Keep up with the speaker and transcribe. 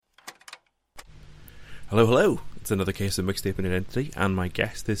Hello, hello. It's another case of Mixtape and Identity, and my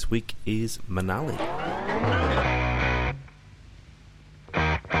guest this week is Manali.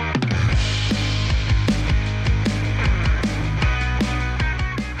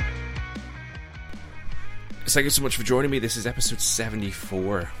 Thank you so much for joining me. This is episode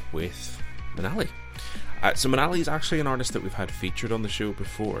 74 with Manali. So Manali is actually an artist that we've had featured on the show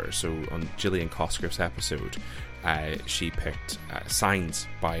before. So on Gillian Cosgriff's episode, she picked Signs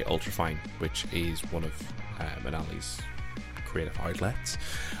by Ultrafine, which is one of Manali's creative outlets.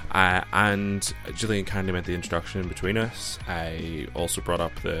 And Gillian kindly made the introduction between us. I also brought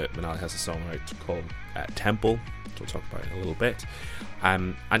up that Manali has a song out called Temple, which we'll talk about in a little bit.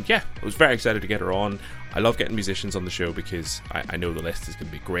 And yeah, I was very excited to get her on. I love getting musicians on the show because I know the list is going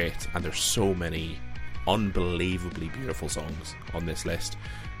to be great, and there's so many unbelievably beautiful songs on this list.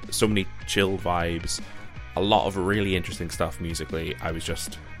 So many chill vibes, a lot of really interesting stuff musically. I was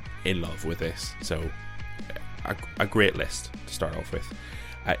just in love with this, so a great list to start off with.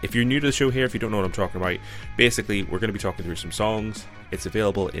 If you're new to the show here, if you don't know what I'm talking about, basically we're going to be talking through some songs. It's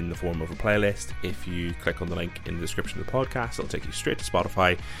available in the form of a playlist. If you click on the link in the description of the podcast, it'll take you straight to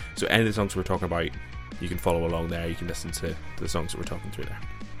Spotify. So any of the songs we're talking about, you can follow along there. You can listen to the songs that we're talking through there.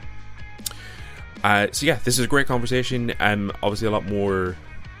 So yeah, this is a great conversation. Obviously a lot more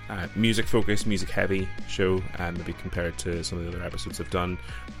music focused, music heavy show, maybe compared to some of the other episodes I've done.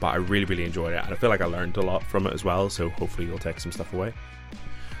 But I really, really enjoyed it, and I feel like I learned a lot from it as well. So hopefully you'll take some stuff away.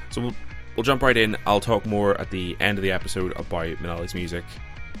 So we'll jump right in. I'll talk more at the end of the episode about Manali's music.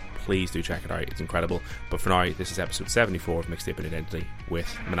 Please do check it out, it's incredible. But for now, this is episode 74 of Mixtape and Identity with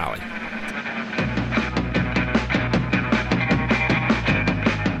Manali.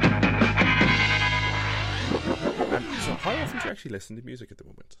 So how often do you actually listen to music at the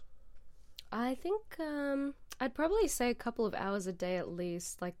moment? I think I'd probably say a couple of hours a day at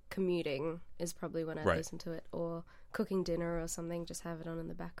least. Like commuting is probably when I listen to it, or cooking dinner or something, just have it on in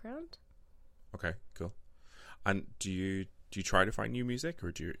the background. Okay, cool. And do you try to find new music,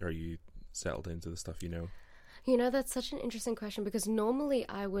 or are you settled into the stuff you know? You know, that's such an interesting question, because normally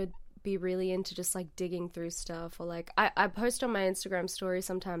I would be really into just like digging through stuff, or like I post on my Instagram story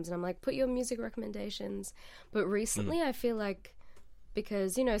sometimes and I'm like, put your music recommendations. But recently I feel like,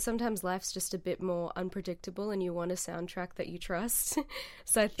 because, you know, sometimes life's just a bit more unpredictable and you want a soundtrack that you trust.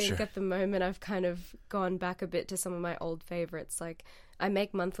 So I think at the moment I've kind of gone back a bit to some of my old favorites. Like I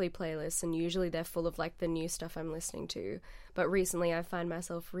make monthly playlists and usually they're full of like the new stuff I'm listening to. But recently I find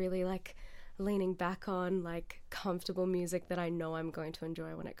myself really like leaning back on like comfortable music that I know I'm going to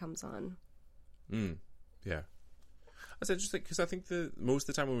enjoy when it comes on. Yeah. That's interesting, because I think most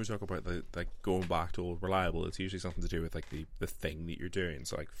of the time when we talk about like going back to old reliable, it's usually something to do with like the thing that you're doing.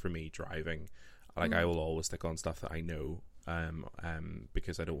 So like for me, driving, like I will always stick on stuff that I know,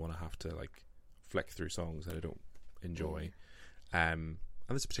 because I don't want to have to like flick through songs that I don't enjoy. And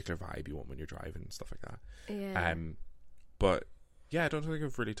there's a particular vibe you want when you're driving and stuff like that. Yeah. But yeah, I don't think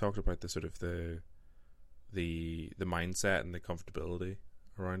I've really talked about the sort of the mindset and the comfortability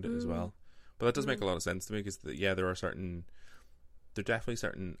around it as well. But that does make a lot of sense to me, because there are definitely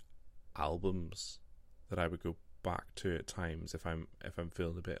certain albums that I would go back to at times if I'm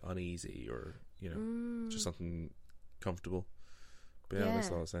feeling a bit uneasy, or you know, just something comfortable. But yeah, it makes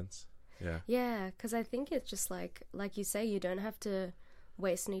a lot of sense. Yeah, because I think it's just like you say, you don't have to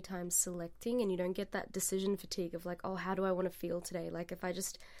waste any time selecting, and you don't get that decision fatigue of like, oh, how do I want to feel today? Like if I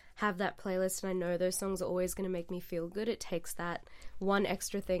just have that playlist and I know those songs are always going to make me feel good, it takes that one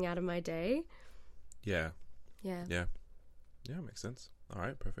extra thing out of my day. Yeah, makes sense. All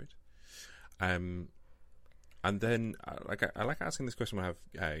right, perfect. And then I like asking this question when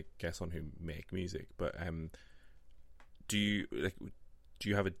I have guests on who make music, but do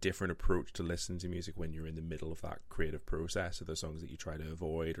you have a different approach to listening to music when you're in the middle of that creative process? Are there songs that you try to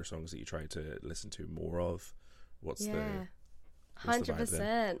avoid, or songs that you try to listen to more of? What's the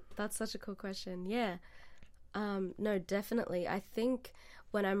 100%. That's such a cool question. Yeah. No, definitely. I think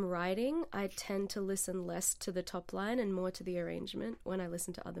when I'm writing, I tend to listen less to the top line and more to the arrangement when I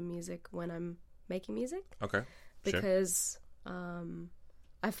listen to other music when I'm making music. Okay. Because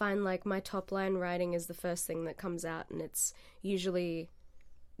I find like my top line writing is the first thing that comes out, and it's usually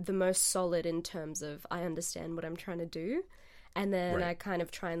the most solid in terms of I understand what I'm trying to do. And then I kind of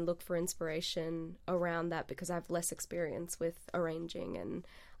try and look for inspiration around that, because I have less experience with arranging and,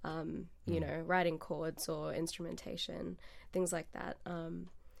 you know, writing chords or instrumentation, things like that.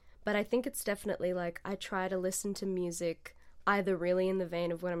 But I think it's definitely like I try to listen to music either really in the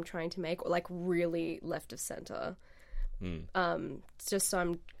vein of what I'm trying to make, or like really left of center. Just so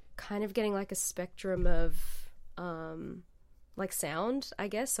I'm kind of getting like a spectrum of like sound, I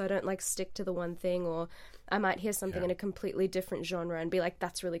guess, so I don't like stick to the one thing, or I might hear something in a completely different genre and be like,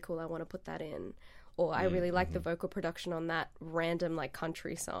 that's really cool, I want to put that in. Or I really like the vocal production on that random like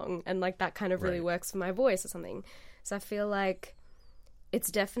country song, and like that kind of really works for my voice or something. So I feel like I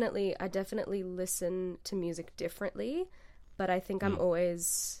definitely listen to music differently, but I think I'm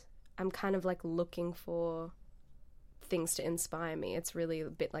kind of like looking for things to inspire me. It's really a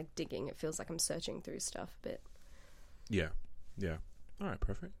bit like digging. It feels like I'm searching through stuff a bit. Yeah. All right,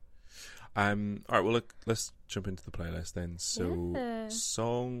 perfect. All right, well, look, let's jump into the playlist then. So,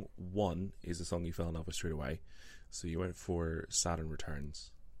 song 1 is a song you fell in love with straight away. So you went for Saturn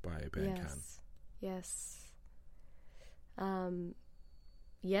Returns by Ben Can. Yes.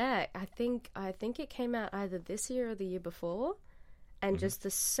 Yeah, I think it came out either this year or the year before, and just the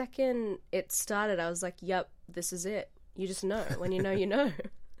second it started, I was like, "Yep, this is it." You just know when you know, you know.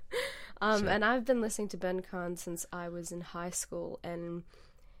 Sure. And I've been listening to Ben Khan since I was in high school, and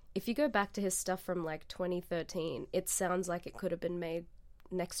if you go back to his stuff from like 2013, it sounds like it could have been made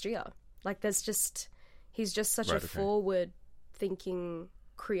next year. Like he's just such a forward-thinking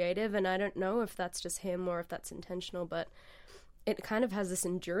creative, and I don't know if that's just him or if that's intentional, but it kind of has this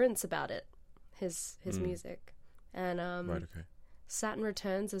endurance about it, his music. And Saturn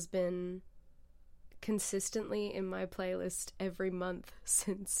Returns has been consistently in my playlist every month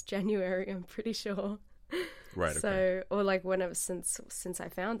since January, I'm pretty sure. Right. So, or like whenever since I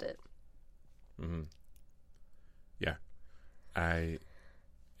found it. Yeah.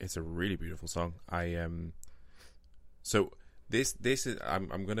 It's a really beautiful song. So this is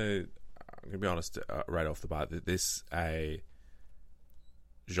I'm gonna be honest right off the bat that this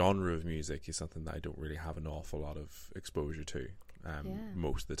genre of music is something that I don't really have an awful lot of exposure to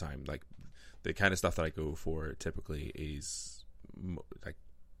most of the time. Like the kind of stuff that I go for typically is like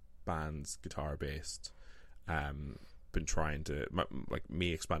bands, guitar based. Been trying to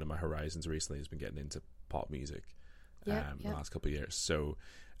me expanding my horizons recently has been getting into pop music the last couple of years. So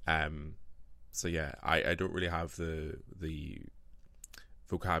yeah, I don't really have the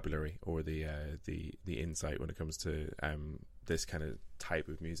vocabulary or the insight when it comes to this kind of type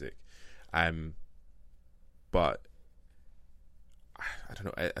of music. But I don't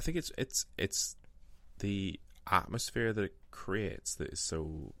know. I think it's the atmosphere that it creates that is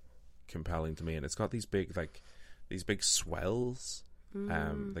so compelling to me, and it's got these big swells,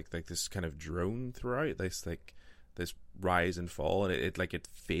 like this kind of drone throughout this rise and fall, and it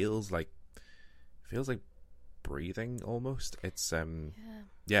feels like breathing almost. It's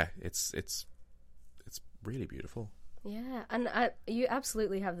it's really beautiful. Yeah, and you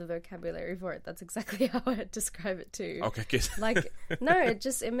absolutely have the vocabulary for it. That's exactly how I'd describe it too. Okay, good. Like, no,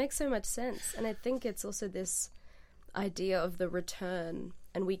 it makes so much sense. And I think it's also this idea of the return,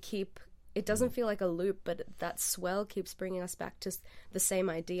 and it doesn't feel like a loop, but that swell keeps bringing us back to the same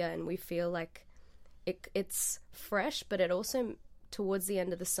idea, and we feel like it's fresh, but it also, towards the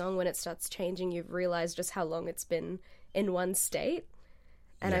end of the song, when it starts changing, you've realized just how long it's been in one state.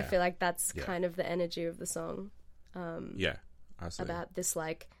 And I feel like that's kind of the energy of the song. Absolutely. About this,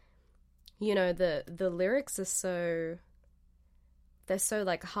 like, you know, the lyrics are they're so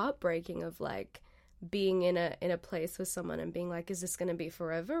like heartbreaking, of like being in a place with someone and being like, is this going to be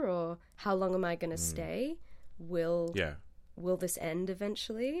forever, or how long am I going to stay? Will this end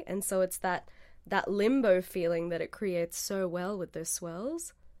eventually? And so it's that limbo feeling that it creates so well with those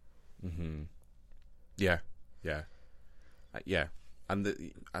swells. Yeah. And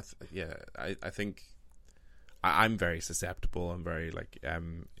I think I'm very susceptible. I'm very like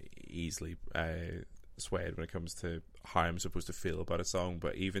easily swayed when it comes to how I'm supposed to feel about a song.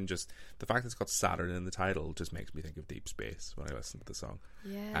 But even just the fact that it's got Saturn in the title just makes me think of deep space when I listen to the song.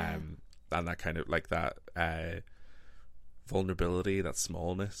 And that kind of like that vulnerability, that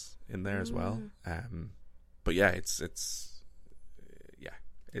smallness in there as well. But yeah, it's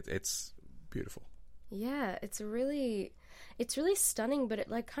beautiful. Yeah, it's really stunning, but it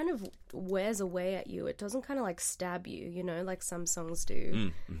like kind of wears away at you. It doesn't kind of like stab you, you know, like some songs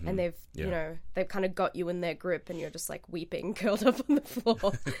do. And they've you know, they've kind of got you in their grip and you're just like weeping curled up on the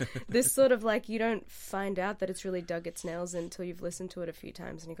floor. This sort of like, you don't find out that it's really dug its nails in until you've listened to it a few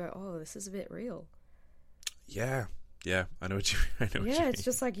times and you go, oh, this is a bit real. Yeah, I know what you mean. It's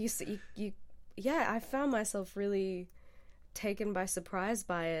just like you I found myself really taken by surprise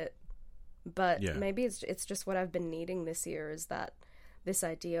by it. But maybe it's just what I've been needing this year, is that this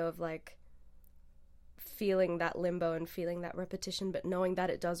idea of like feeling that limbo and feeling that repetition, but knowing that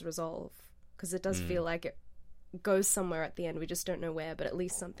it does resolve, because it does feel like it goes somewhere at the end. We just don't know where, but at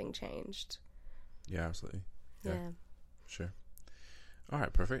least something changed. Yeah, absolutely. Yeah. Sure. All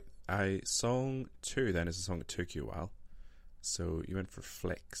right, perfect. Song 2 then is a song that took you a while. So you went for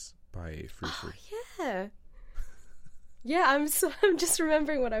Flicks by Frou Frou. Oh, yeah. Yeah, I'm just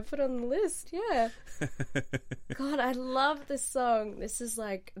remembering what I put on the list. Yeah. God, I love this song. This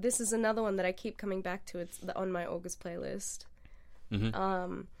is another one that I keep coming back to. It's on my August playlist.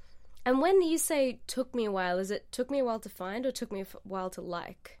 Mm-hmm. And when you say took me a while, is it took me a while to find or took me a while to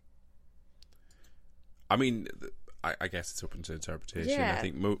like? I mean, I guess it's open to interpretation. Yeah. I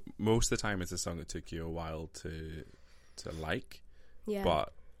think most of the time it's a song that took you a while to like. Yeah.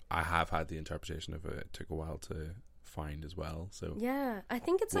 But I have had the interpretation of it took a while to find as well. So yeah, I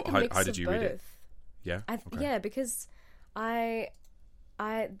think it's like a mix how did of you both. read it? Yeah. Okay. Yeah, because the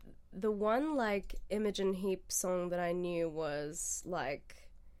one like Imogen Heap song that I knew was like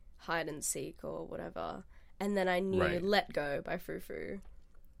Hide and Seek or whatever, and then I knew Let Go by Frou Frou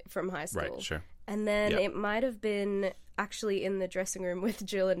from high school. Right, sure. And then it might have been actually in the dressing room with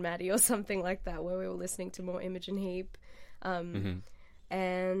Jill and Maddie or something like that, where we were listening to more Imogen Heap, and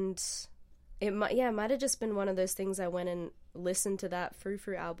it might have just been one of those things. I went and listened to that Frou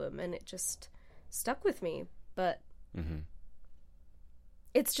Frou album, and it just stuck with me. But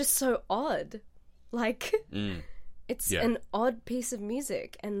it's just so odd. Like, it's an odd piece of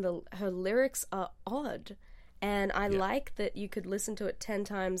music, and her lyrics are odd. And I like that you could listen to it 10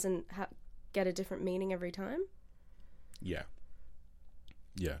 times and get a different meaning every time. Yeah.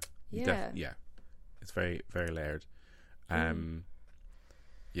 Yeah. It's very, very layered.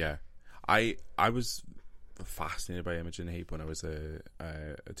 Yeah. I was fascinated by Imogen Heap when I was a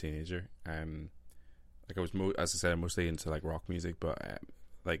teenager. Like I was as I said, I'm mostly into like rock music, but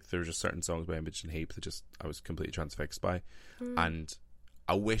like there were just certain songs by Imogen Heap that I was completely transfixed by, and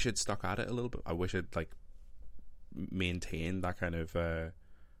I wish I'd stuck at it a little bit. I wish I'd like maintained that kind of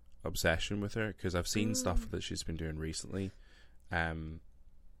obsession with her, because I've seen stuff that she's been doing recently. I'm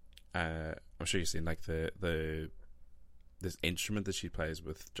sure you've seen like this instrument that she plays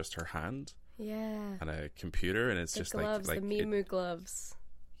with just her hand, and a computer, and it's just gloves, like the Mimu gloves.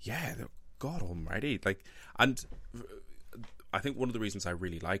 Yeah, God Almighty! Like, and I think one of the reasons I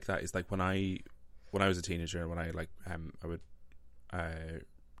really like that is like when I was a teenager and when I like I would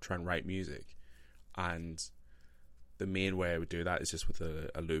try and write music, and the main way I would do that is just with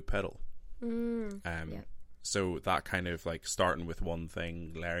a loop pedal. So that kind of like starting with one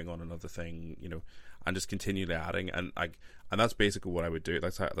thing, layering on another thing, you know, and just continually adding, and that's basically what I would do.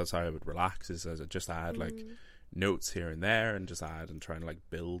 That's how I would relax, is as I just add like notes here and there, and just add and try and like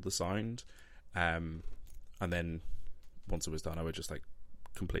build the sound, and then once it was done, I would just like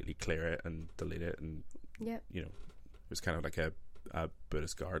completely clear it and delete it, and you know, it was kind of like a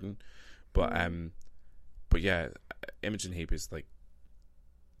Buddhist garden, but yeah, Imogen Heap is like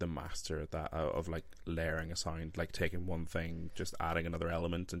the master at that, of like layering a sound, like taking one thing, just adding another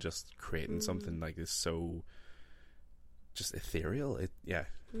element, and just creating something like this so just ethereal.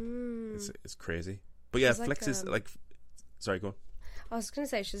 It's crazy. But yeah, Flicks is like, sorry, go on. I was gonna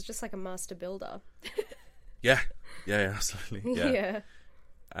say she's just like a master builder. yeah, absolutely. Yeah.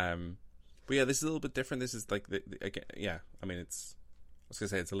 But yeah, this is a little bit different. This is like again, yeah. I mean, I was gonna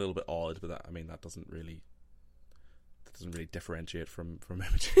say it's a little bit odd, but that doesn't really differentiate from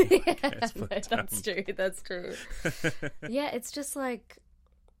Imogen. That's true. That's true. Yeah, it's just like,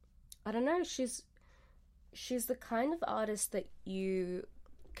 I don't know. She's the kind of artist that you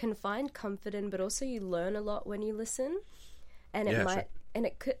can find comfort in, but also you learn a lot when you listen. And it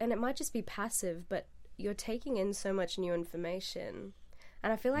might just be passive, but you're taking in so much new information.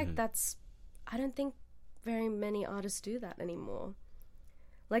 And I feel like I don't think very many artists do that anymore.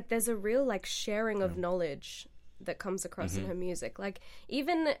 Like, there's a real like sharing of knowledge that comes across in her music. Like,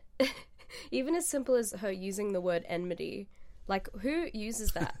 even as simple as her using the word enmity, like, who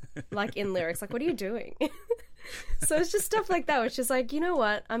uses that like in lyrics? Like, what are you doing? So it's just stuff like that, which is like, you know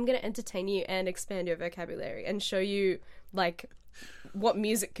what, I'm gonna entertain you and expand your vocabulary and show you like what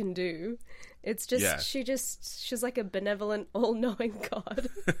music can do. It's just she's like a benevolent, all-knowing God.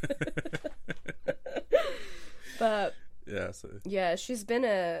 But yeah, she's been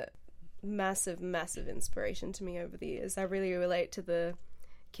a massive inspiration to me over the years. I really relate to the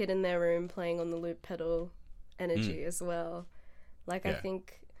kid in their room playing on the loop pedal energy as well. Like, I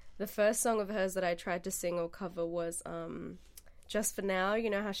think the first song of hers that I tried to sing or cover was Just For Now. You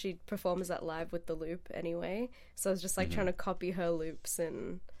know how she performs that live with the loop anyway, so I was just like trying to copy her loops,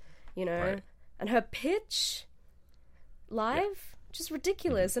 and you know, and her pitch live just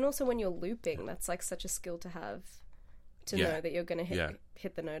ridiculous. And also when you're looping, that's like such a skill to have, to know that you're going to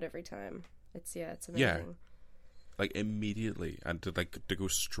hit the note every time. It's amazing. Like, immediately, and to go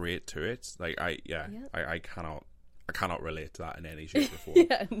straight to it. Like, I I cannot relate to that in any shape or form.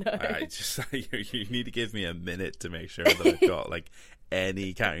 Yeah, no. I just you need to give me a minute to make sure that I've got like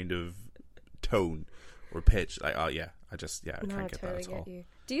any kind of tone or pitch. Like, oh yeah, I can't get totally that at all. you.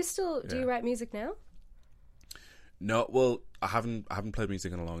 Do you still do you write music now? No, well, I haven't played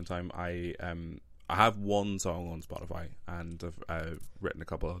music in a long time. I have one song on Spotify, and I've written a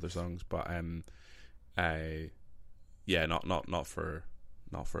couple other songs, but not for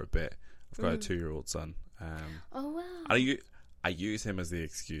a bit. I've got a 2-year-old son. Oh wow! I use him as the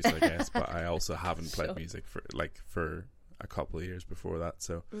excuse, I guess, but I also haven't played music for a couple of years before that.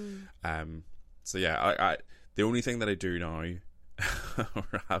 So, so yeah, I the only thing that I do now,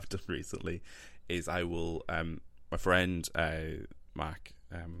 or have done recently, is I will my friend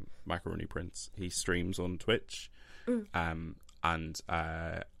Macaroni Prince, he streams on Twitch, and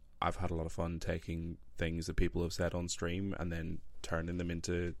I've had a lot of fun taking things that people have said on stream and then turning them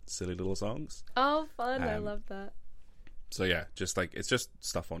into silly little songs. Oh, fun! I love that. So yeah, just like it's just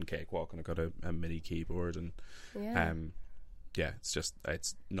stuff on Cakewalk, and I've got a MIDI keyboard, and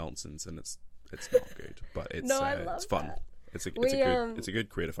it's nonsense, and it's not good, but it's fun. That. It's a good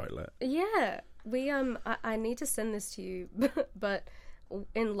creative outlet. Yeah, I need to send this to you, but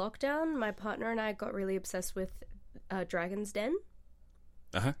in lockdown, my partner and I got really obsessed with Dragon's Den,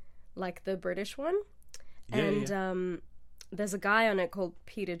 like the British one, there's a guy on it called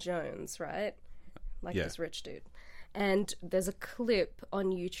Peter Jones, right? Like this rich dude. And there's a clip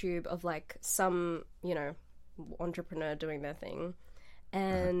on YouTube of like some, entrepreneur doing their thing.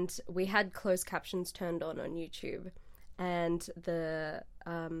 And we had closed captions turned on YouTube. And the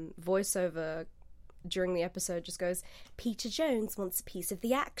voiceover during the episode just goes, Peter Jones wants a piece of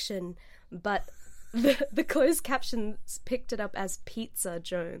the action. But the closed captions picked it up as Pizza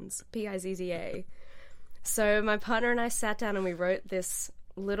Jones, Pizza. So my partner and I sat down and we wrote this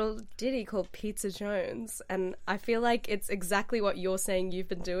little ditty called Pizza Jones, and I feel like it's exactly what you're saying you've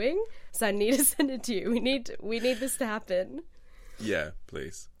been doing, so I need to send it to you. We need this to happen. Yeah,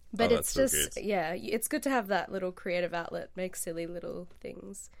 please. But it's just good. Yeah, it's good to have that little creative outlet, make silly little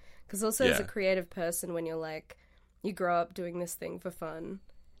things, because also as a creative person, when you're like, you grow up doing this thing for fun,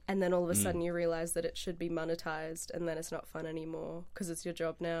 and then all of a sudden you realize that it should be monetized, and then it's not fun anymore because it's your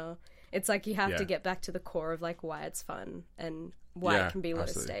job now. It's like you have to get back to the core of like why it's fun and why it can be low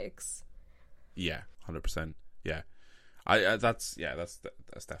stakes. Yeah, 100%. Yeah, that's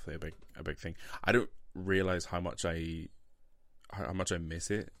definitely a big thing. I don't realize how much I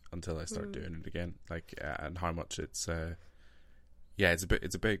miss it until I start doing it again. Like, and how much it's a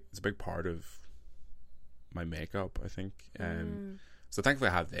big part of my makeup, I think. So thankfully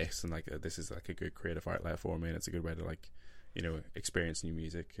I have this, and like this is like a good creative outlet for me, and it's a good way to like, experience new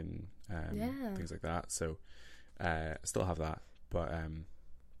music and things like that. So I still have that, but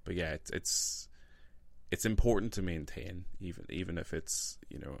yeah, it's important to maintain, even if it's,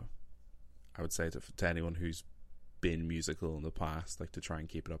 I would say to anyone who's been musical in the past, like to try and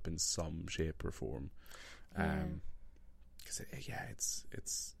keep it up in some shape or form, because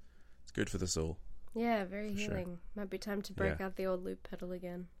it's good for the soul. Yeah, very healing. Sure. Might be time to break out the old loop pedal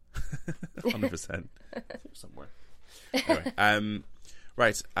again. 100%. Somewhere. Anyway,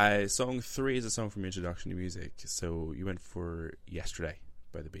 right. Song 3 is a song from your introduction to music. So you went for Yesterday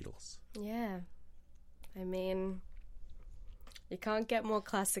by the Beatles. Yeah. I mean, you can't get more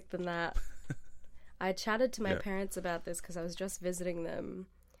classic than that. I chatted to my parents about this because I was just visiting them,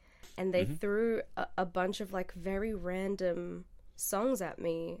 and they threw a bunch of like very random songs at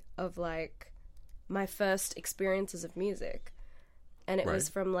me of like my first experiences of music. And it was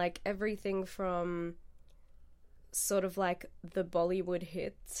from like everything from sort of like the Bollywood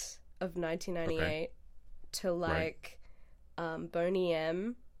hits of 1998 to like Boney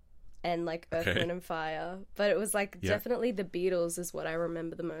M and like Earth, Wind and Fire. But it was like definitely the Beatles is what I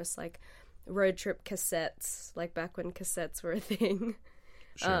remember the most, like road trip cassettes, like back when cassettes were a thing.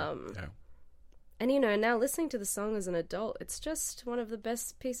 Sure. And now listening to the song as an adult, it's just one of the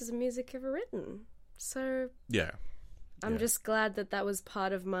best pieces of music ever written. So I'm just glad that was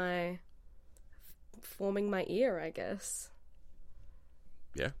part of my forming my ear, I guess.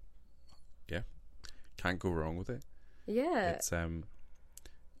 Yeah. Can't go wrong with it. Yeah. It's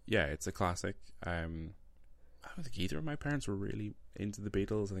it's a classic. I don't think either of my parents were really into the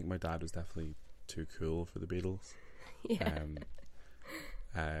Beatles. I think my dad was definitely too cool for the Beatles. Yeah.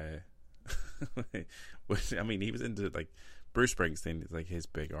 I mean, he was into like Bruce Springsteen is like his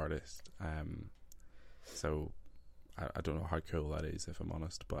big artist. So I don't know how cool that is, if I'm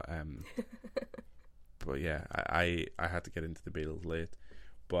honest, but but yeah, I had to get into the Beatles late,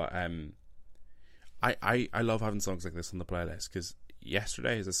 but I love having songs like this on the playlist because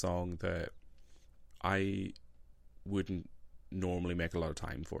Yesterday is a song that I wouldn't normally make a lot of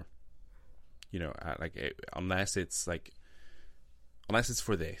time for. You know, unless it's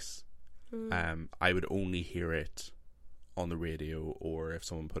for this, I would only hear it on the radio, or if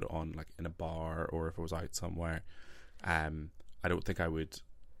someone put it on like in a bar, or if I was out somewhere. I don't think I would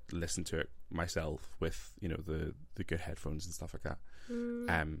listen to it myself with, you know, the good headphones and stuff like that.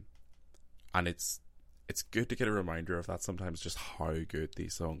 And it's good to get a reminder of that sometimes, just how good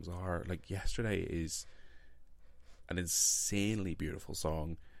these songs are. Like Yesterday is an insanely beautiful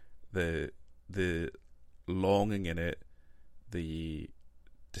song. The longing in it, the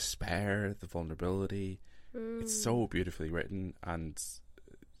despair, the vulnerability, it's so beautifully written, and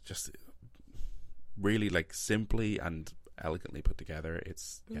just really like simply and elegantly put together.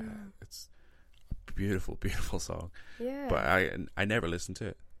 It's it's a beautiful, beautiful song. Yeah. But I never listen to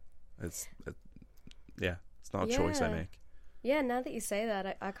it. It's not a choice I make. Yeah, now that you say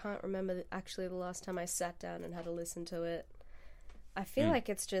that, I can't remember actually the last time I sat down and had to listen to it. I feel like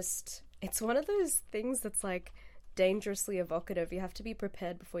it's one of those things that's like dangerously evocative. You have to be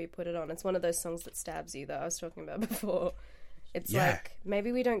prepared before you put it on. It's one of those songs that stabs you, that I was talking about before. It's like,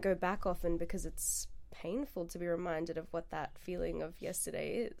 maybe we don't go back often because it's painful to be reminded of what that feeling of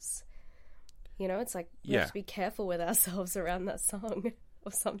yesterday is. You know, it's like we have to be careful with ourselves around that song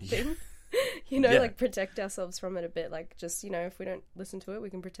or something. You know, like protect ourselves from it a bit. Like, just, you know, if we don't listen to it, we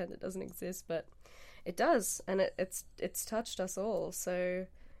can pretend it doesn't exist, but it does, and it's touched us all. So,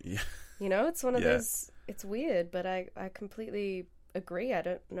 you know, it's one of those. It's weird, but I completely agree. I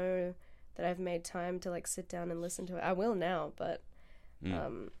don't know that I've made time to like sit down and listen to it. I will now, but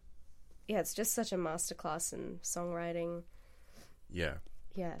it's just such a masterclass in songwriting. Yeah,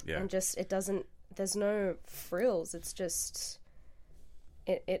 and just there's no frills. It's just.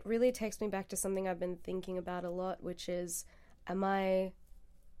 It really takes me back to something I've been thinking about a lot, which is, am I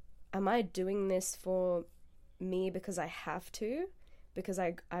doing this for me because I have to, because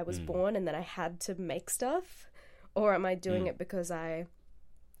I was born and then I had to make stuff, or am I doing it because I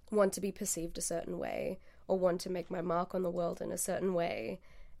want to be perceived a certain way, or want to make my mark on the world in a certain way?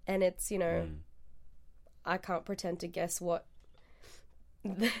 And it's, you know, I can't pretend to guess what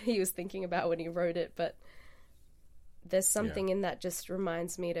he was thinking about when he wrote it, but there's something in that just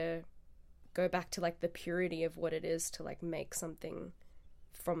reminds me to go back to like the purity of what it is to like make something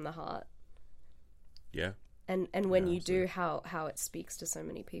from the heart. Yeah. And when you do, how it speaks to so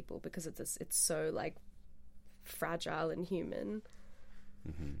many people, because it's so like fragile and human.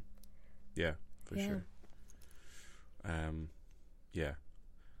 Mm-hmm. Yeah, for sure. Yeah.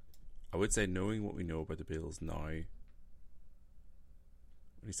 I would say, knowing what we know about the Beatles now, when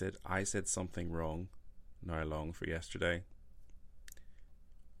he said, I said something wrong, now I long for yesterday,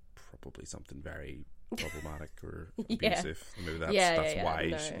 probably something very problematic or abusive. Maybe that's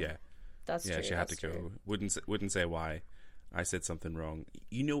why. No. That's true. She had to go. Wouldn't say why. I said something wrong.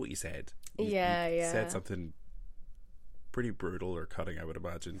 You know what you said. You said something pretty brutal or cutting, I would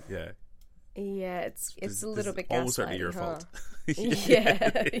imagine. Yeah. Yeah, it's a little bit gaslighting. Almost certainly your fault.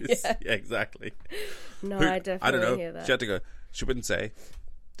 Yeah, exactly. No, I definitely hear that. She had to go. She didn't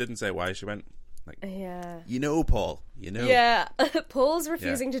say why. She went, like, you know, Paul, you know. Yeah, Paul's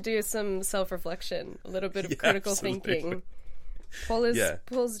refusing to do some self-reflection, a little bit of critical thinking.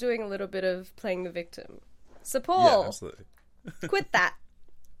 Paul's doing a little bit of playing the victim. So Paul, quit that.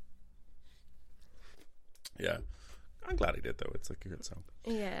 Yeah. I'm glad he did, though. It's like a good song.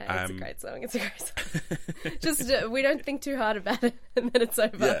 Yeah, it's a great song. Just we don't think too hard about it, and then it's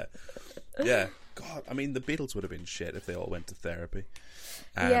over. Yeah. God, I mean, the Beatles would have been shit if they all went to therapy.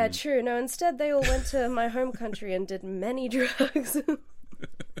 Yeah, true. No, instead they all went to my home country and did many drugs.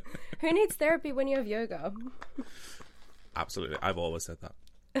 Who needs therapy when you have yoga? Absolutely. I've always said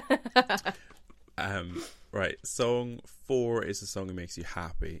that. Right. Song 4 is a song that makes you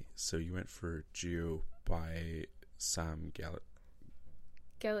happy. So you went for Duo by Sam Gellatree?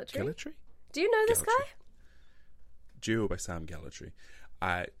 Do you know this guy? Duo by Sam Gellatree.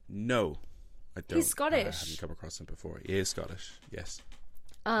 No, I don't. He's Scottish. I haven't come across him before. He is Scottish, yes.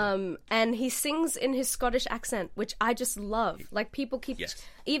 And he sings in his Scottish accent, which I just love. Like, people keep... Yes.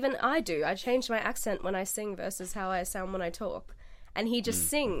 Even I do. I change my accent when I sing versus how I sound when I talk. And he just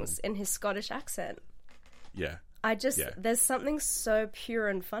sings in his Scottish accent. Yeah. There's something so pure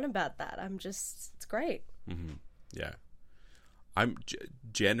and fun about that. It's great. Mm-hmm. Yeah. I'm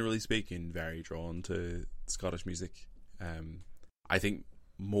generally speaking very drawn to Scottish music. I think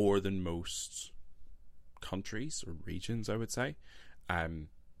more than most countries or regions, I would say.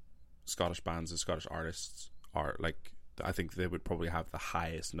 Scottish bands and Scottish artists are like, I think they would probably have the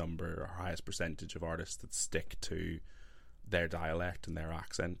highest number or highest percentage of artists that stick to their dialect and their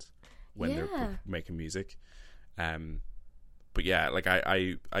accent when they're making music. But yeah, like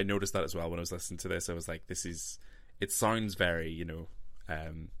I noticed that as well when I was listening to this. I was like, it sounds very, I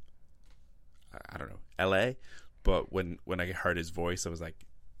don't know, LA, but when I heard his voice, I was like,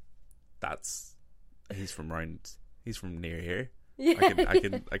 he's from near here. Yeah.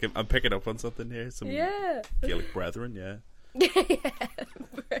 I'm picking up on something here. Some Gaelic brethren, yeah. Yeah,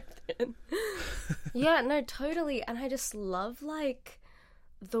 brethren. Yeah, no, totally. And I just love like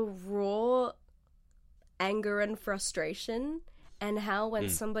the raw anger and frustration, and how when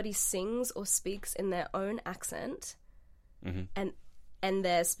somebody sings or speaks in their own accent, and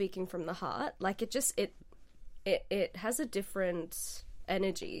they're speaking from the heart, like it has a different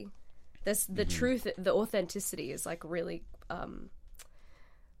energy. There's the truth, the authenticity is like really I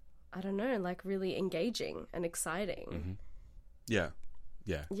don't know, like really engaging and exciting. Yeah,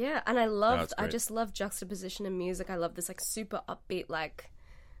 and I just love juxtaposition in music. I love this like super upbeat, like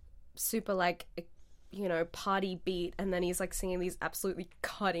super like, party beat, and then he's like singing these absolutely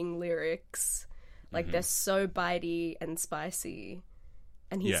cutting lyrics, like they're so bitey and spicy,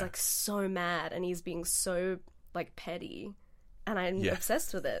 and he's like so mad, and he's being so like petty, and I'm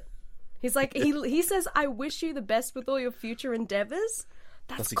obsessed with it. He's like, he says, "I wish you the best with all your future endeavors."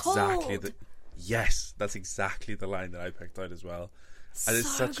 That's cold. Exactly that's exactly the line that I picked out as well. And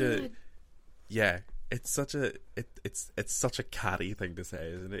it's such good. It's such a catty thing to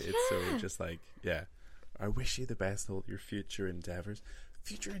say, isn't it? It's so just like, I wish you the best with all your future endeavors.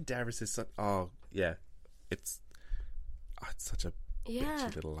 Future endeavors is such, it's such a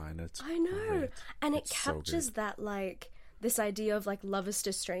bitchy little line. I know, and it captures so that like this idea of like lovers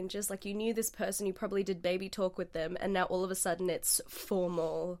to strangers. Like you knew this person, you probably did baby talk with them, and now all of a sudden it's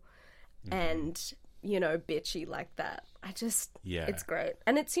formal and bitchy like that. It's great,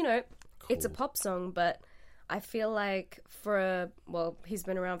 and it's cool. It's a pop song, but I feel like he's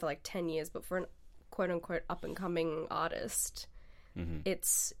been around for like 10 years, but for an quote unquote up and coming artist,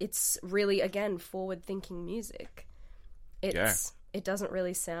 it's really, again, forward thinking music. It doesn't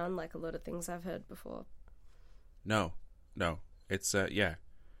really sound like a lot of things I've heard before. No, it's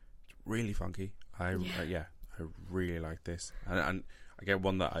really funky. I really like this, and I get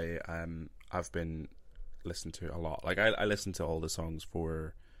one that I've been listening to a lot. Like I listen to all the songs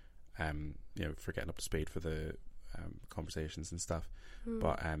for for getting up to speed for the conversations and stuff,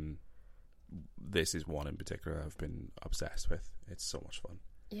 but this is one in particular I've been obsessed with. It's so much fun.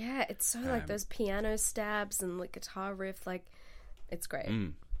 Yeah, it's so like those piano stabs and like guitar riff, like it's great.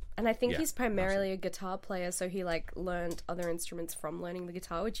 And I think he's primarily a guitar player, so he like learned other instruments from learning the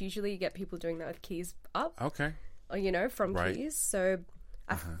guitar, which usually you get people doing that with keys up. Okay. Or from keys. So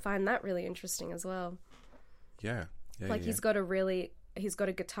I find that really interesting as well. Yeah. He's got a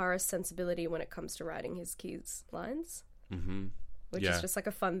guitarist sensibility when it comes to writing his keys lines. Which is just like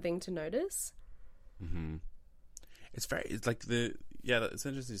a fun thing to notice. It's it's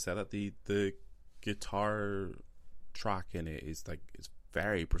interesting you said that the guitar track in it is like it's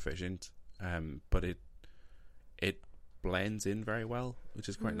very proficient, but it blends in very well, which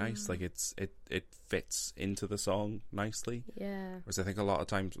is quite nice. Like it fits into the song nicely. Yeah. Whereas I think a lot of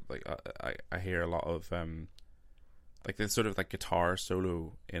times, like I hear a lot of like this sort of like guitar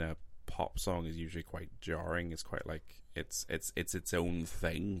solo in a pop song is usually quite jarring. It's quite like it's its own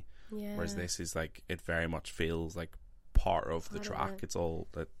thing. Yeah. Whereas this is like, it very much feels like part of the track. It's all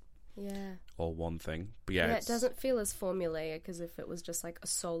that. Yeah. All one thing. But it doesn't feel as formulaic as if it was just like a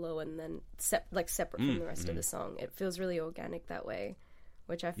solo and then separate from the rest of the song. It feels really organic that way,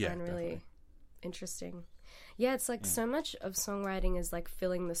 which I find really interesting. Yeah, it's like so much of songwriting is like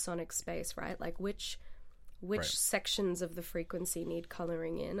filling the sonic space, right? Like which sections of the frequency need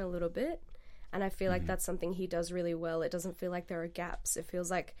coloring in a little bit. And I feel like that's something he does really well. It doesn't feel like there are gaps. It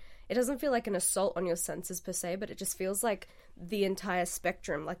doesn't feel like an assault on your senses per se, but it just feels like the entire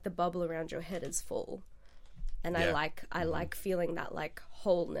spectrum, like the bubble around your head is full. And I like feeling that like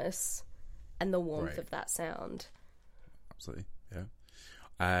wholeness and the warmth of that sound. Absolutely,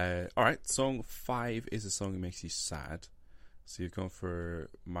 yeah. All right, song 5 is a song that makes you sad. So you've gone for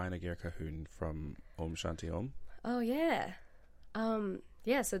Meine Ger Cahoon from Om Shanti Om. Oh, yeah.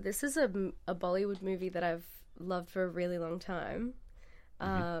 Yeah, so this is a Bollywood movie that I've loved for a really long time.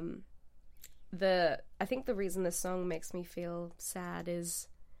 I think the reason this song makes me feel sad is,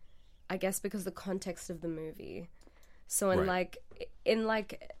 I guess, because the context of the movie. So in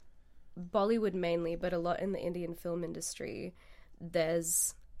Bollywood mainly, but a lot in the Indian film industry,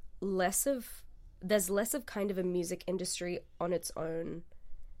 there's less of kind of a music industry on its own,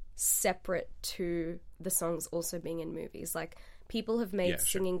 separate to the songs also being in movies. Like, people have made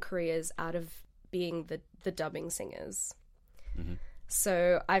singing careers out of being the dubbing singers.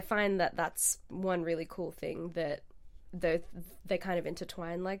 So I find that that's one really cool thing, that they kind of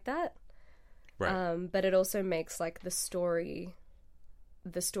intertwine like that. Right. But it also makes like the story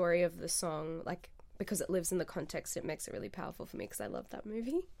of the song, like, because it lives in the context, it makes it really powerful for me because I love that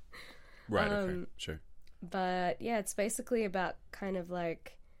movie. Right. Okay. Sure. But yeah, it's basically about kind of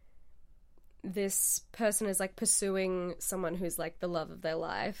like this person is like pursuing someone who's like the love of their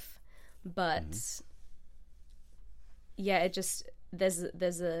life, but yeah, it just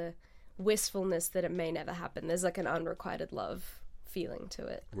there's a wistfulness that it may never happen. There's like an unrequited love feeling to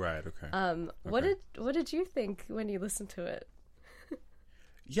it. Right. Okay. What did you think when you listened to it?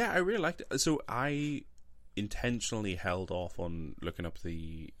 Yeah, I really liked it. So I intentionally held off on looking up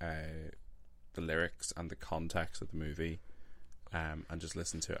the lyrics and the context of the movie, and just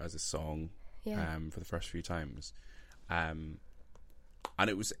listened to it as a song, for the first few times, and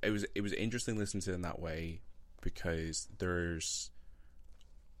it was interesting listening to it in that way, because there's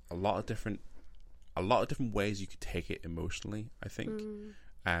a lot of different ways you could take it emotionally, I think.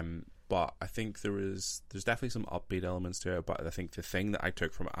 But I think there's definitely some upbeat elements to it, but I think the thing that I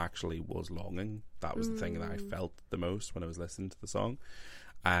took from it actually was longing. That was the thing that I felt the most when I was listening to the song.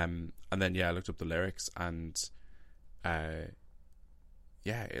 And then I looked up the lyrics, and I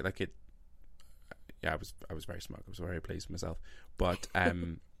was very smug. I was very pleased with myself. But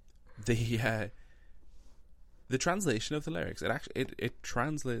the translation of the lyrics, it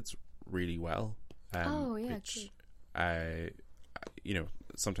translates really well. Which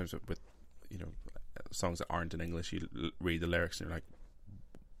sometimes with songs that aren't in English, you read the lyrics and you're like,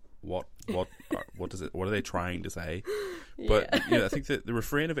 what are they trying to say? But I think that the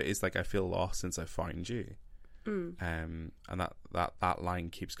refrain of it is like, I feel lost since I found you. And that line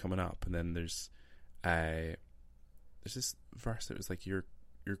keeps coming up, and then there's this verse that was like, your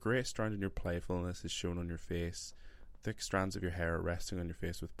grace drowned in your playfulness is shown on your face, thick strands of your hair are resting on your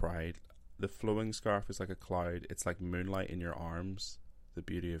face with pride, the flowing scarf is like a cloud, it's like moonlight in your arms, the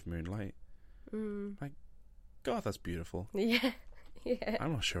beauty of moonlight. Like, God, that's beautiful. Yeah.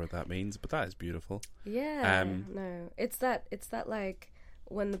 I'm not sure what that means, but that is beautiful. No, it's that like,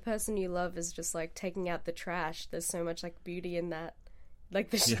 when the person you love is just like taking out the trash, there's so much like beauty in that, like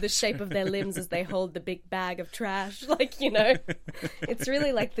the shape of their limbs as they hold the big bag of trash, like, it's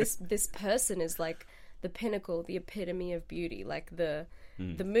really like this person is like the pinnacle, the epitome of beauty, like the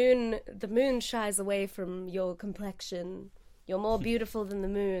moon shies away from your complexion, you're more beautiful than the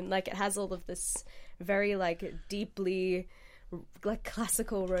moon. Like, it has all of this very like deeply like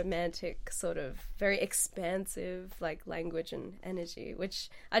classical romantic sort of very expansive like language and energy, which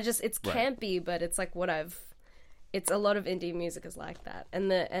it's campy, but it's like it's a lot of indie music is like that.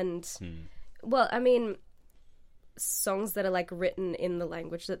 Well, I mean, songs that are like written in the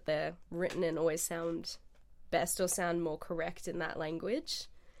language that they're written in always sound best or sound more correct in that language.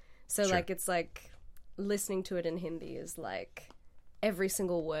 So like, it's like listening to it in Hindi is like every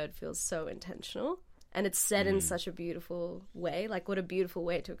single word feels so intentional. And it's said in such a beautiful way. Like, what a beautiful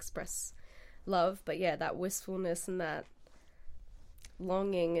way to express love. But yeah, that wistfulness and that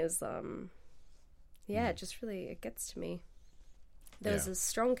longing is, it just really, it gets to me. There was a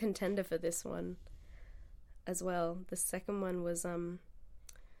strong contender for this one as well. The second one was Samrad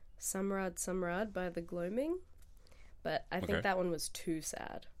Samrad by The Gloaming. But I think that one was too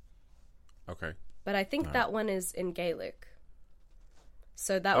sad. Okay. But I think that one is in Gaelic.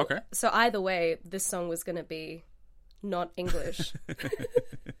 So so either way, this song was going to be not English.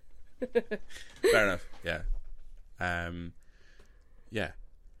 Fair enough. Yeah.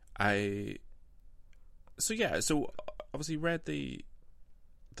 So obviously read the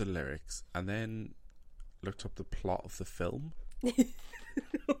lyrics and then looked up the plot of the film.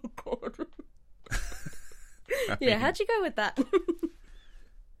 Oh God. How'd you go with that?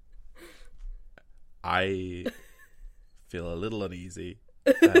 I feel a little uneasy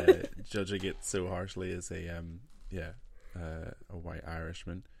judging it so harshly as a white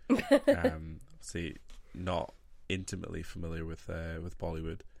Irishman. See, not intimately familiar with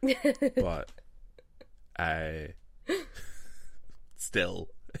Bollywood, but still,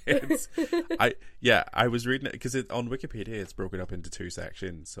 I was reading it because on Wikipedia it's broken up into two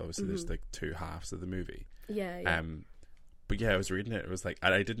sections. So obviously there's like two halves of the movie. But yeah, I was reading it. It was like,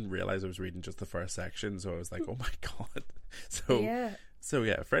 and I didn't realize I was reading just the first section. So I was like, oh my God. So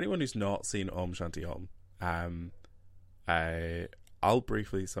for anyone who's not seen Om Shanti Om, I'll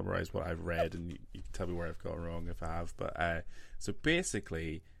briefly summarize what I've read, and you can tell me where I've gone wrong if I have. But so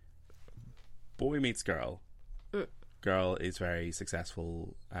basically, boy meets girl. Girl is very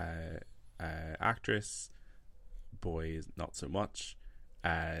successful actress. Boy is not so much.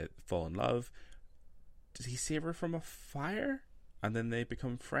 Fall in love. Does he save her from a fire? and then they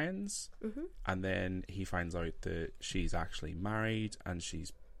become friends. Mm-hmm. And then he finds out that she's actually married and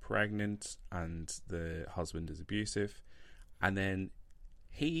she's pregnant and the husband is abusive. And then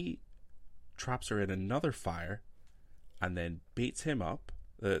he traps her in another fire and then beats him up,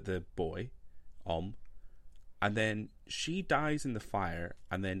 the boy, and then she dies in the fire,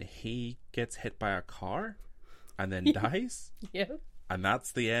 and then he gets hit by a car and then dies. Yeah. And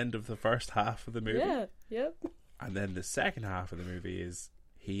that's the end of the first half of the movie. Yeah, yep. And then the second half of the movie is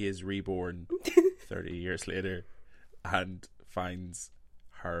he is reborn 30 years later and finds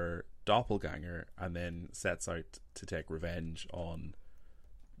her doppelganger and then sets out to take revenge on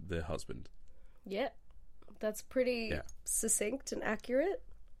the husband. Yeah. That's pretty succinct and accurate.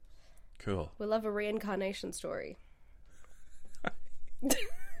 Cool. We love a reincarnation story.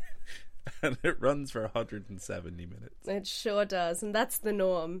 And it runs for 170 minutes. It sure does, and that's the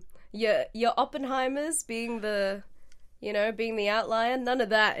norm. Your Oppenheimers being the outlier, none of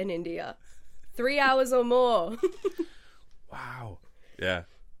that in India. 3 hours or more. Wow. Yeah.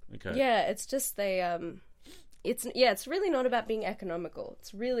 Okay. Yeah, it's just it's really not about being economical.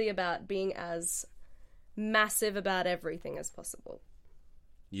 It's really about being as massive about everything as possible.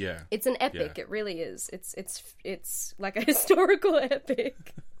 Yeah. It's an epic, it really is. It's like a historical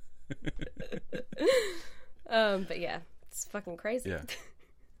epic. But yeah, it's fucking crazy. Yeah.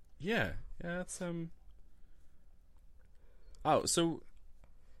 Yeah, it's Oh, so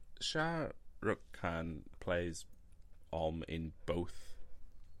Shah Rukh Khan plays in both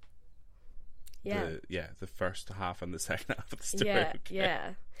the first half and the second half of the story. Yeah, okay.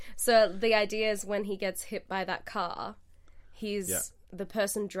 yeah. So the idea is when he gets hit by that car, the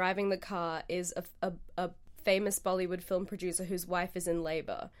person driving the car is a famous Bollywood film producer whose wife is in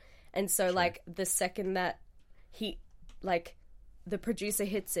labor. And so, like, the second that the producer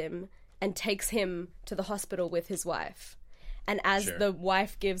hits him and takes him to the hospital with his wife. And as the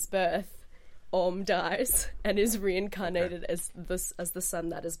wife gives birth, dies and is reincarnated as the son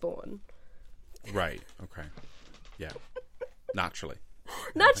that is born. Right, okay. Yeah. Naturally.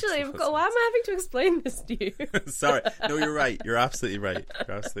 Naturally, of course. Why am I having to explain this to you? Sorry. No, you're right. You're absolutely right.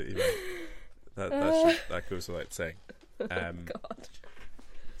 That goes without saying. God.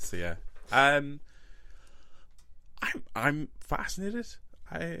 So yeah, I'm fascinated.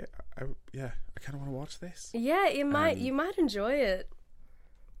 I kind of want to watch this. Yeah, you might enjoy it.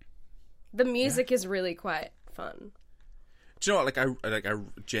 The music is really quite fun. Do you know what? I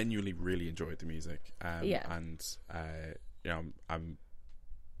genuinely really enjoyed the music. And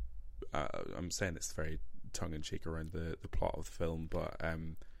I'm saying this very tongue in cheek around the plot of the film, but I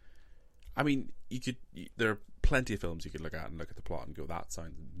mean, there are plenty of films you could look at and look at the plot and go, that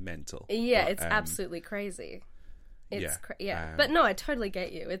sounds mental. Yeah, but, it's absolutely crazy. It's yeah. But no, I totally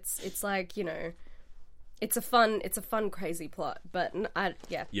get you. It's like, it's a fun crazy plot, but I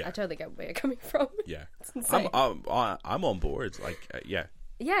totally get where you're coming from. Yeah. It's insane. I'm on board. Like, yeah.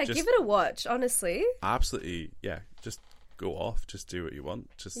 Yeah, just, give it a watch, honestly. Absolutely, yeah. Just go off, just do what you want.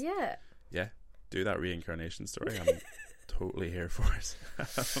 Just yeah, do that reincarnation story. I'm totally here for it.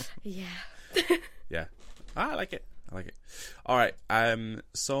 Yeah. I like it. All right.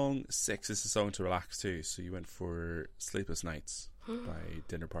 Song 6 is a song to relax to. So you went for "Sleepless Nights" by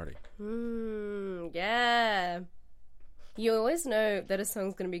Dinner Party. Yeah. You always know that a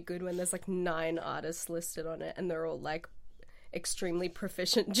song's going to be good when there's like 9 artists listed on it and they're all like extremely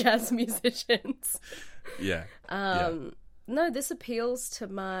proficient jazz musicians. Yeah. No, this appeals to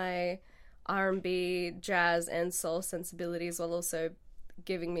my R&B, jazz and soul sensibilities while also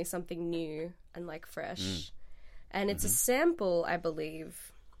giving me something new and like fresh. And it's a sample, I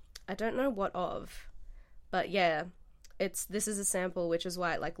believe. I don't know what of, but yeah, this is a sample, which is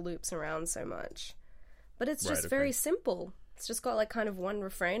why it like loops around so much. But it's just very simple. It's just got like kind of one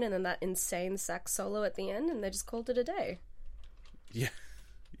refrain and then that insane sax solo at the end, and they just called it a day. Yeah,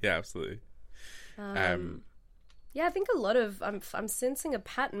 absolutely. Yeah, I think a lot of I'm sensing a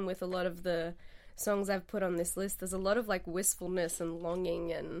pattern with a lot of the songs I've put on this list. There's a lot of like wistfulness and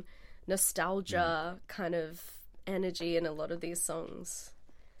longing and nostalgia kind of energy in a lot of these songs.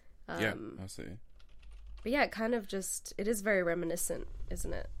 Yeah, absolutely. But yeah, it kind of just, it is very reminiscent,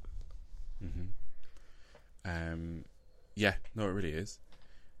 isn't it? Yeah, no, it really is.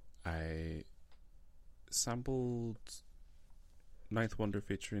 I sampled Ninth Wonder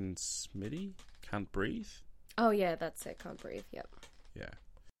featuring Smitty, Can't Breathe. Oh yeah, that's it, Can't Breathe, yep. Yeah.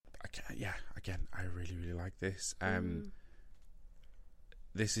 Again, I really, really like this.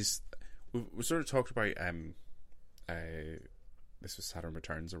 This is, we sort of talked about this was Saturn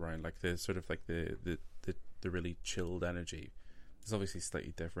Returns, around like the sort of like the really chilled energy. It's obviously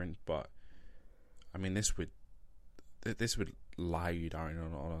slightly different, but I mean this would this would lie you down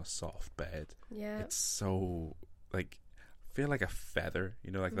on a soft bed. Yeah. It's so, like, I feel like a feather,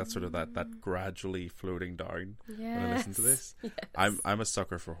 you know, like that sort of that gradually floating down when I listen to this. Yes. I'm a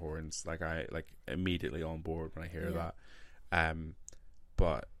sucker for horns. Like, I immediately on board when I hear that.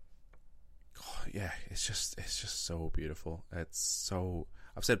 But yeah, it's just so beautiful. It's so,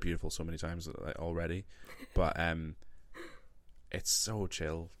 I've said beautiful so many times already, but it's so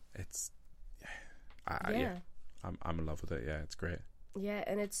chill. It's I'm in love with it. Yeah, it's great. Yeah,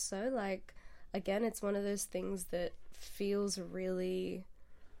 and it's so, like, again, it's one of those things that feels really,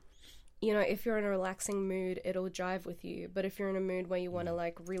 you know, if you're in a relaxing mood, it'll jive with you. But if you're in a mood where you want to,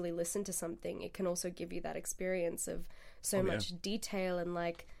 like, really listen to something, it can also give you that experience of so much detail and,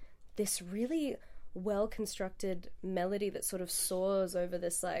 like, this really well-constructed melody that sort of soars over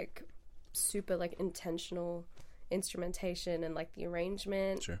this, like, super, like, intentional instrumentation and, like, the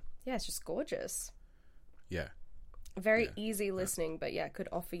arrangement. Sure. Yeah, it's just gorgeous. Yeah. Very easy listening, but yeah, could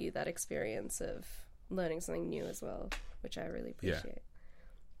offer you that experience of learning something new as well, which I really appreciate.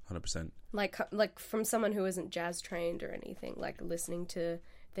 100%. Like from someone who isn't jazz trained or anything, like listening to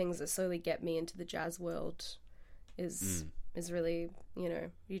things that slowly get me into the jazz world is really, you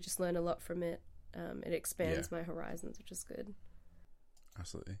know, you just learn a lot from it. It expands my horizons, which is good.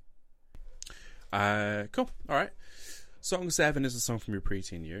 Absolutely. Cool. All right. Song 7 is a song from your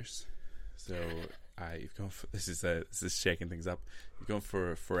preteen years. So you've gone for, this is shaking things up. You've gone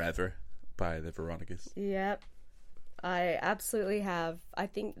for Forever by the Veronicas. Yep. I absolutely have. I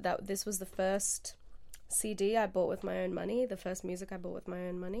think that this was the first CD I bought with my own money, the first music I bought with my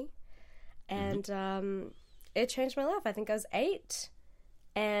own money. And it changed my life. I think I was 8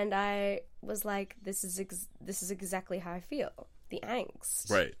 and I was like, this is exactly how I feel. The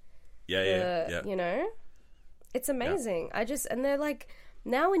angst. Right. Yeah. You know? It's amazing. Yeah. And they're like,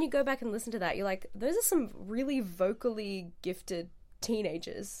 now when you go back and listen to that, you're like, those are some really vocally gifted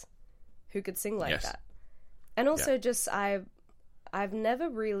teenagers who could sing like that. And also just, I've never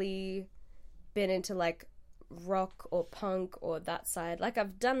really been into like rock or punk or that side. Like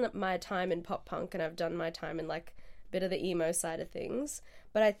I've done my time in pop punk and I've done my time in like a bit of the emo side of things.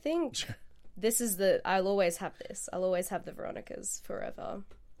 But I think this is I'll always have this. I'll always have the Veronicas forever.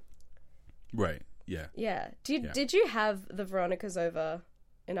 Right. Yeah. Yeah. Did you have the Veronicas over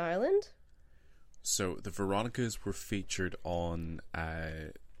in Ireland? So the Veronicas were featured on,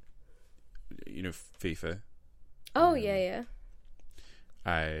 FIFA. Oh yeah.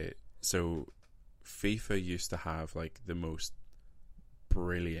 So FIFA used to have like the most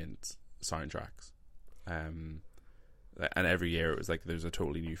brilliant soundtracks, and every year it was like there's a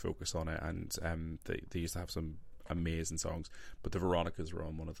totally new focus on it, and they used to have some amazing songs, but the Veronicas were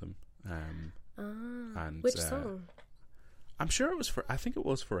on one of them. And which song? I'm sure it was I think it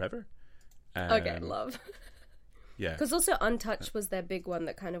was Forever. Okay, love. Yeah, because also Untouched was their big one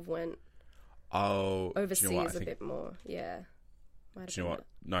that kind of went overseas a bit more. Yeah. Do you know what?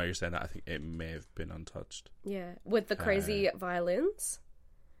 Now you're saying that, I think it may have been Untouched. Yeah, with the crazy violins.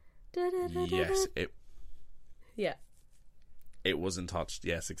 Yes, Yeah. It was Untouched.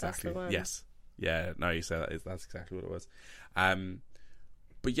 Yes, exactly. That's the one. Yes. Yeah. Now you say that, that's exactly what it was.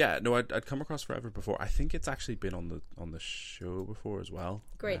 But yeah, no, I'd come across Forever before. I think it's actually been on the show before as well.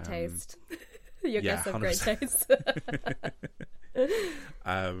 Great taste. Your guests have great taste.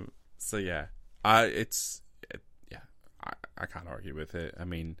 So yeah, I can't argue with it. I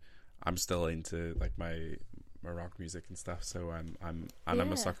mean, I'm still into like my rock music and stuff. So I'm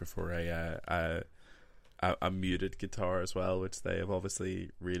a sucker for a muted guitar as well, which they have obviously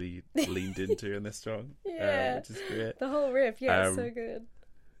really leaned into in this song. Yeah, which is great. The whole riff, it's so good.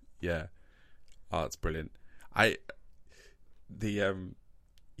 Yeah, it's brilliant. You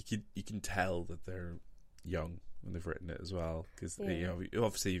can tell that they're young when they've written it as well, because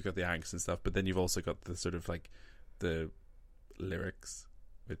obviously you've got the angst and stuff, but then you've also got the sort of like the lyrics,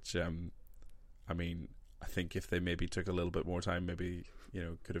 which I mean, I think if they maybe took a little bit more time, maybe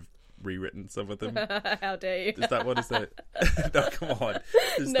could have rewritten some of them. How dare you? There's that one that said no, come on.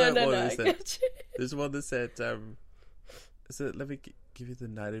 There's one that said let me give you the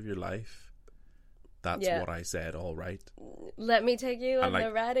night of your life. That's what I said, all right. Let me take you on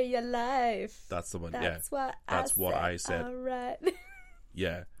the ride of your life. That's the one. That's what I said. All right.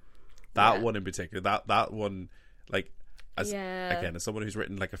 Yeah, that one in particular. That one, like, again, as someone who's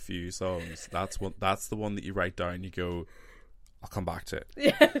written like a few songs, that's the one that you write down. You go, I'll come back to it.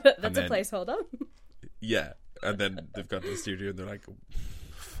 Yeah, that's a placeholder. Yeah, and then they've gone to the studio and they're like,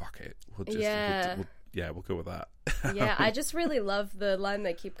 fuck it, we'll go with that. Yeah, I just really love the line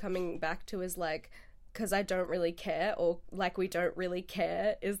they keep coming back to is like, because I don't really care, or like we don't really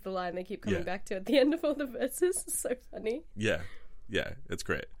care is the line they keep coming Yeah. back to at the end of all the verses. It's so funny. Yeah, it's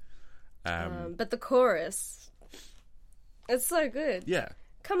great. But the chorus, it's so good. Yeah.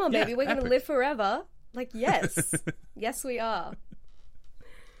 Come on, baby, we're epic. gonna live forever. Like, yes. Yes, we are.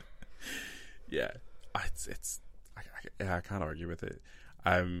 Yeah, I can't argue with it.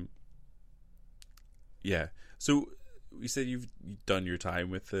 Yeah. So you said you've done your time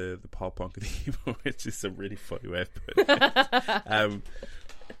with the pop punk and the emo, which is a really funny way of putting it.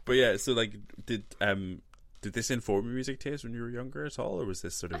 But yeah, so like, did this inform your music taste when you were younger at all, or was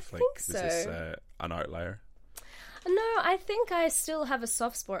this sort of was this an outlier? No, I think I still have a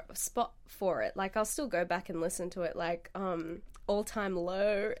soft spot for it. Like, I'll still go back and listen to it, like, All Time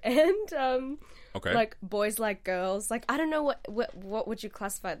Low and Okay. like Boys Like Girls. Like, I don't know what would you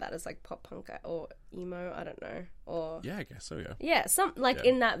classify that as, like pop punk or emo? I don't know. Or Yeah, I guess so. Yeah. yeah, some like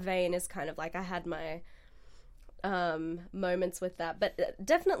in that vein is kind of like I had my moments with that, but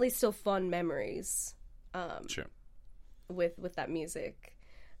definitely still fond memories. Sure. With that music,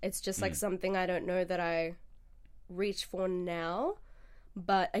 it's just like something I don't know that I reach for now.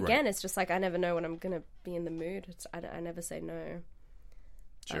 But again, it's just like I never know when I'm gonna be in the mood. I never say no.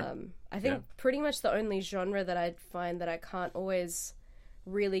 Sure. I think pretty much the only genre that I find that I can't always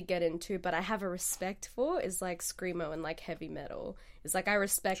really get into, but I have a respect for, is like screamo and like heavy metal. It's like I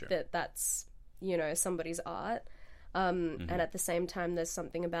respect that that's, you know, somebody's art. And at the same time, there's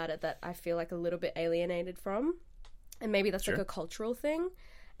something about it that I feel like a little bit alienated from. And maybe that's like a cultural thing.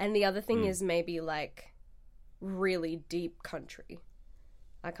 And the other thing is maybe like really deep country.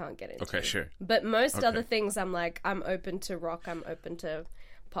 I can't get into. Okay, sure. But most other things, I'm like, I'm open to rock. I'm open to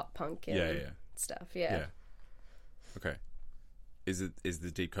pop punk and stuff. Yeah. Okay. Is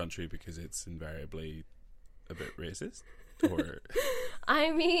the deep country because it's invariably a bit racist, or?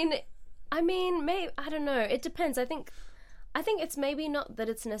 I mean, maybe, I don't know. It depends. I think it's maybe not that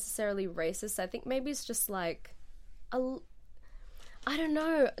it's necessarily racist. I think maybe it's just like I don't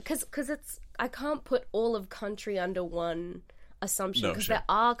know, because it's, I can't put all of country under one assumption, because there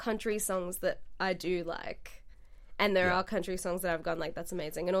are country songs that I do like, and there are country songs that I've gone like, that's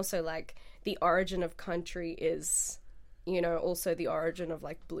amazing. And also like the origin of country is, you know, also the origin of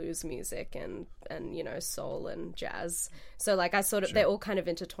like blues music and you know, soul and jazz. So like I sort of they're all kind of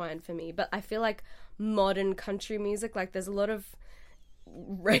intertwined for me. But I feel like modern country music, like there's a lot of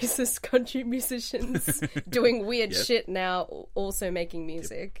racist country musicians doing weird shit now, also making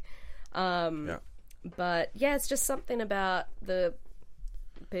music. But yeah, it's just something about the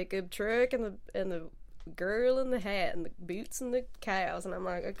pickup truck and the girl in the hat and the boots and the cows, and I'm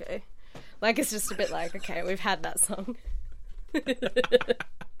like, okay, like it's just a bit like, okay, we've had that song.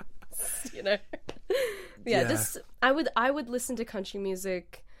 You know. Just I would listen to country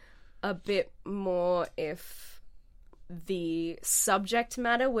music a bit more if the subject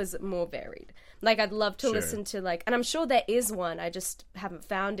matter was more varied. Like, I'd love to listen to, like, and I'm sure there is one, I just haven't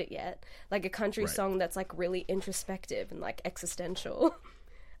found it yet, like a country song that's like really introspective and like existential,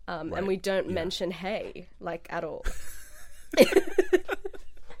 and we don't mention hey like at all.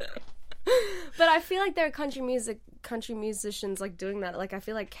 But I feel like there are country musicians like doing that. Like, I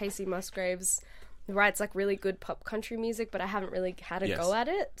feel like Casey Musgraves writes like really good pop country music, but I haven't really had a go at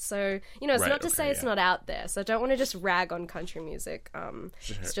it. So, you know, it's not to say it's not out there. So I don't want to just rag on country music.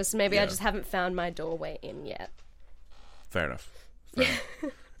 It's just maybe I just haven't found my doorway in yet. Fair enough.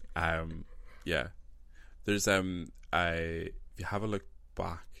 There's if you have a look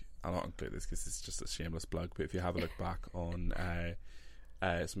back, I'll not include this because it's just a shameless plug, but if you have a look back on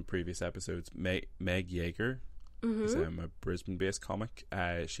some previous episodes, Meg Yeager is a Brisbane-based comic.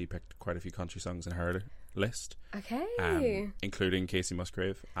 She picked quite a few country songs in her list, including Casey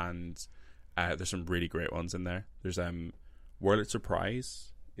Musgrave, and there's some really great ones in there. There's World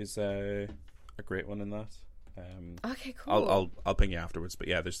Surprise is a great one in that. Okay, cool. I'll ping you afterwards, but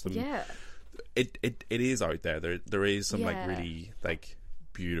yeah, there's some. Yeah, it is out there. There is some like really like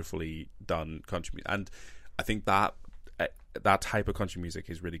beautifully done country music, and I think that type of country music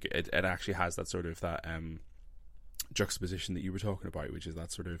is really good. It actually has that sort of that juxtaposition that you were talking about, which is that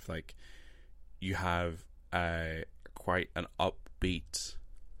sort of like you have quite an upbeat,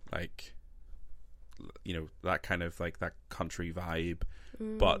 like, you know, that kind of like that country vibe,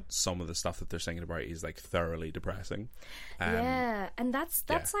 but some of the stuff that they're singing about is like thoroughly depressing. And that's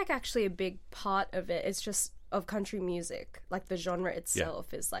like actually a big part of it. It's just of country music, like the genre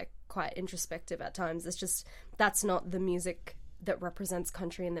itself is like quite introspective at times. It's just that's not the music that represents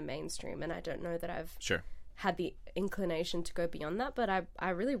country in the mainstream, and I don't know that I've had the inclination to go beyond that, but I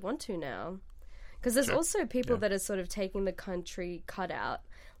really want to now, Because there's Sure. also people Yeah. that are sort of taking the country cutout.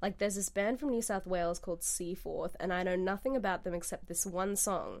 Like, there's this band from New South Wales called Seaforth, and I know nothing about them except this one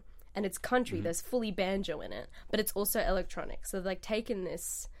song. And it's country. Mm-hmm. There's fully banjo in it, but it's also electronic. So they've, like, taken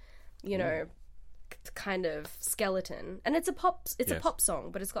this, you know, kind of skeleton, and it's a pop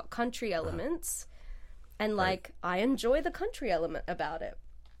song, but it's got country elements, and like I enjoy the country element about it,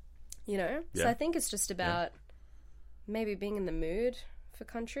 you know. So I think it's just about maybe being in the mood for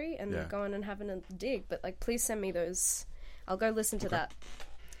country and going and having a dig. But like, please send me those. I'll go listen to that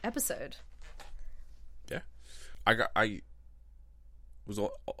episode. Yeah, I was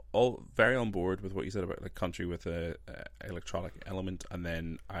all very on board with what you said about like country with a electronic element, and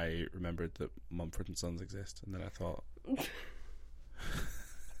then I remembered that Mumford and Sons exist, and then I thought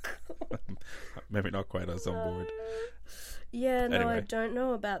maybe not quite as on board. Yeah, no, Anyway. I don't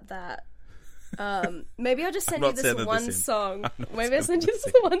know about that. Maybe I'll just send you not saying this they're the one same. song. I'm not Maybe I'll saying send you they're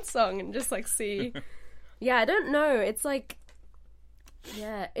this the one song and just like see. Yeah, I don't know. It's like,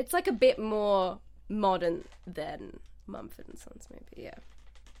 yeah, it's like a bit more modern than Mumford and Sons, maybe. Yeah,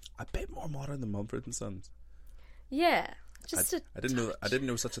 A bit more modern than Mumford and Sons. yeah. Just I didn't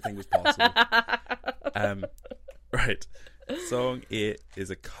know such a thing was possible. Right. Song 8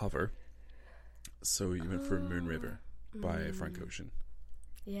 is a cover. So you went for Moon River by Frank Ocean.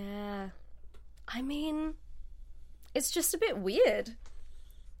 Yeah. I mean, it's just a bit weird,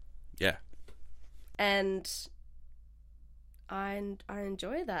 Yeah. and I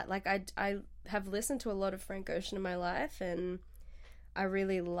enjoy that. Like, I have listened to a lot of Frank Ocean in my life, and I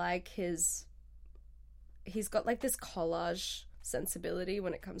really like he's got like this collage sensibility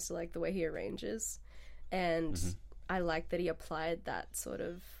when it comes to like the way he arranges, and I like that he applied that sort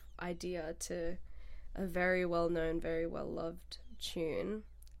of idea to a very well known, very well loved tune,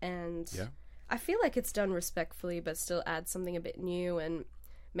 and I feel like it's done respectfully but still adds something a bit new and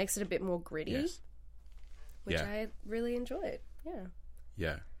makes it a bit more gritty. Yes. Which Yeah. I really enjoyed. Yeah.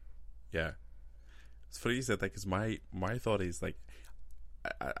 Yeah. Yeah. It's funny you said that, because my thought is like,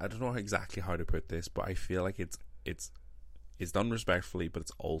 I don't know exactly how to put this, but I feel like it's done respectfully, but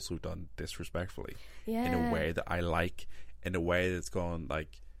it's also done disrespectfully. Yeah. In a way that I like, in a way that's gone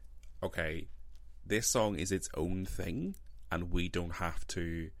like, okay, this song is its own thing, and we don't have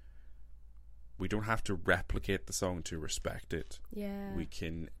to replicate the song to respect it. Yeah. We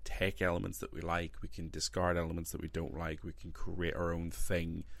can take elements that we like, we can discard elements that we don't like, we can create our own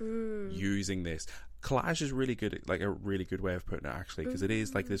thing using this. Collage is really good, like a really good way of putting it, actually, because it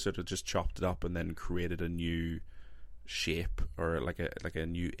is like they sort of just chopped it up and then created a new shape, or like a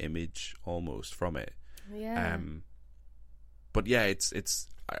new image almost from it. Yeah. But yeah, it's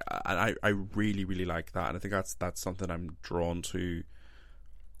I really, really like that, and I think that's something I'm drawn to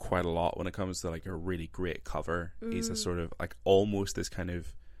quite a lot when it comes to like a really great cover. Is a sort of like almost this kind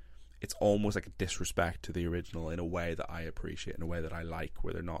of, it's almost like a disrespect to the original in a way that I appreciate, in a way that I like,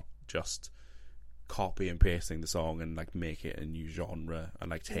 where they're not just copy and pasting the song and like make it a new genre,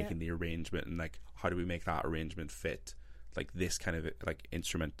 and like taking the arrangement and like, how do we make that arrangement fit like this kind of like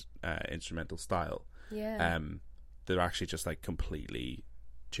instrumental style. Yeah. They're actually just like completely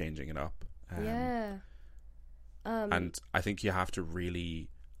changing it up. Yeah. And I think you have to really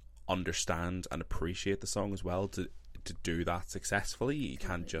understand and appreciate the song as well to do that successfully. You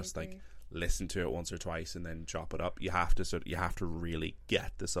can't just like listen to it once or twice and then chop it up. You have to really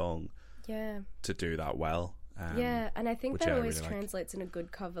get the song to do that well. Yeah, and I think which that I always really like. translates in a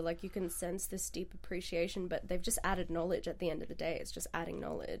good cover. Like, you can sense this deep appreciation, but they've just added knowledge at the end of the day. It's just adding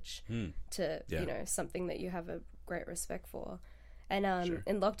knowledge to, you know, something that you have a great respect for. And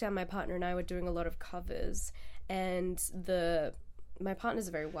in lockdown, my partner and I were doing a lot of covers, and my partner's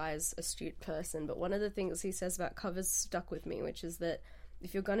a very wise, astute person, but one of the things he says about covers stuck with me, which is that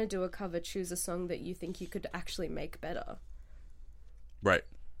if you're going to do a cover, choose a song that you think you could actually make better. Right.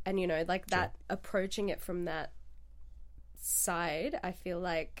 And, you know, like that, approaching it from that side, I feel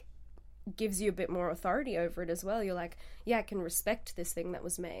like gives you a bit more authority over it as well. You're like, yeah, I can respect this thing that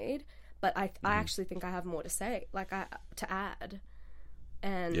was made, but I actually think I have more to say, like to add.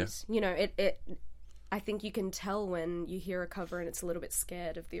 And, you know, it I think you can tell when you hear a cover and it's a little bit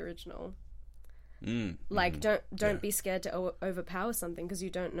scared of the original. Like, don't be scared to overpower something, because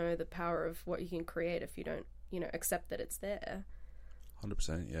you don't know the power of what you can create if you don't, you know, accept that it's there.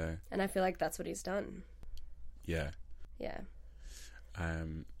 100%, yeah. And I feel like that's what he's done. Yeah. Yeah.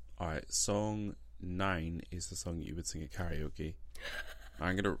 Alright, song 9 is the song you would sing at karaoke.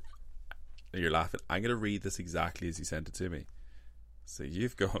 You're laughing. I'm gonna read this exactly as you sent it to me. So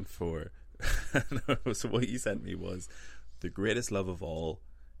you've gone for so what you sent me was The Greatest Love of All,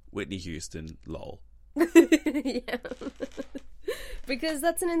 Whitney Houston, lol. Yeah. because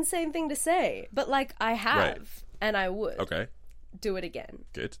that's an insane thing to say. But like I have, Right. and I would Okay. do it again.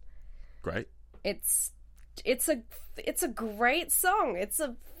 Good. Great. It's a great song. It's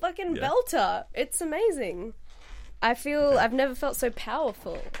a fucking Yeah. belter. It's amazing. I feel I've never felt so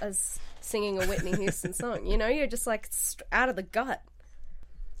powerful as singing a Whitney Houston song. You know, you're just like out of the gut.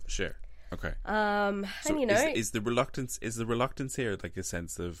 Sure. Okay. And So you know, is the reluctance here like a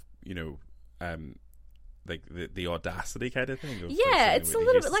sense of, you know, like the audacity kind of thing? Of, yeah, like, it's a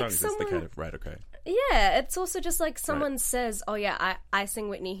Whitney little Houston bit like songs? Is the someone. kind of, right. Okay. Yeah, it's also just like someone says, "Oh yeah, I sing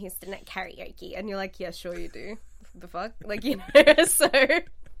Whitney Houston at karaoke," and you're like, "Yeah, sure you do." The fuck, like, you know. So,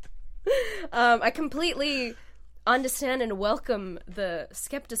 I completely understand and welcome the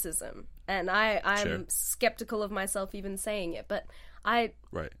skepticism, and I'm Sure. skeptical of myself even saying it, but Right.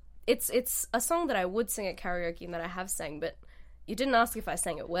 it's a song that I would sing at karaoke and that I have sang, but you didn't ask if I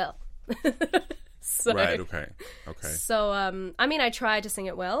sang it well. So, Right. Okay. Okay. So, I mean, I tried to sing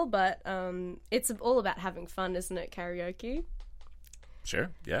it well, but it's all about having fun, isn't it? Karaoke. Sure.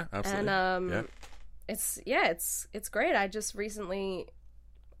 Yeah. Absolutely. And yeah. it's great. I just recently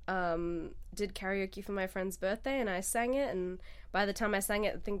did karaoke for my friend's birthday, and I sang it. And by the time I sang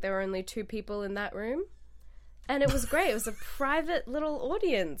it, I think there were only 2 people in that room, and it was great. It was a private little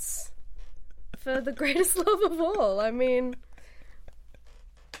audience for the greatest love of all. I mean,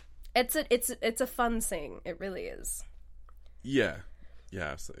 it's a fun sing. It really is. Yeah.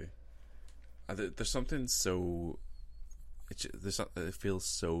 Yeah. Absolutely. There's something so. It feels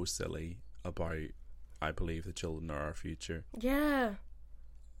so silly about. I believe the children are our future. Yeah.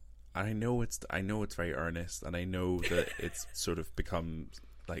 I know it's very earnest, and I know that it's sort of become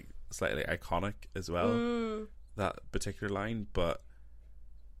like slightly iconic as well. That particular line, but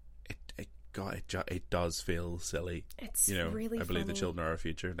it does feel silly. It's, you know, really I believe funny. the children are our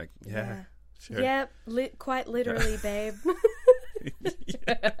future. Like, yeah. Sure. Yeah, quite literally, babe.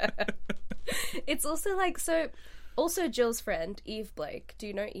 It's also like, so, also Jill's friend, Eve Blake. Do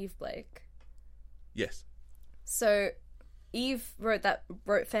you know Eve Blake? Yes. So, Eve wrote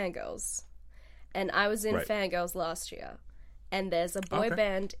Fangirls, and I was in Right. Fangirls last year, and there's a boy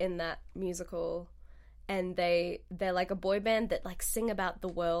band in that musical, and they're like a boy band that like sing about the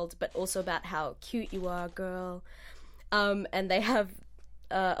world, but also about how cute you are, girl. And they have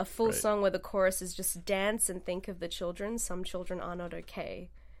a full song where the chorus is just dance and think of the children. Some children are not okay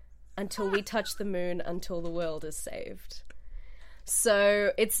until we touch the moon, until the world is saved.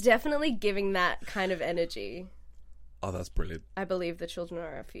 So it's definitely giving that kind of energy. Oh, that's brilliant. I believe the children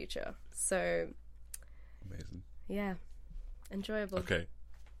are our future. So, Amazing. yeah, enjoyable. Okay,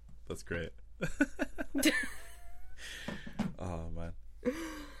 that's great. Oh man.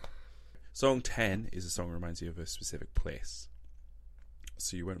 Song 10 is a song that reminds you of a specific place.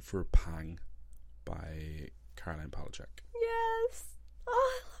 So you went for Pang by Caroline Polachek. Yes.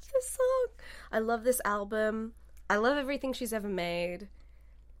 Oh, I love this song. I love this album. I love everything she's ever made.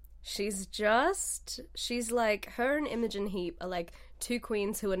 She's like, her and Imogen Heap are like 2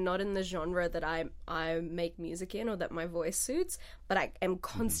 queens who are not in the genre that I make music in or that my voice suits, but I am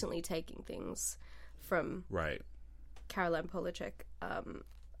constantly taking things from Right. Caroline Polachek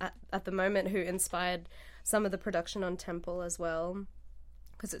at the moment, who inspired some of the production on Temple as well,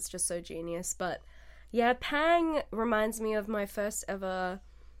 because it's just so genius. But yeah, Pang reminds me of my first ever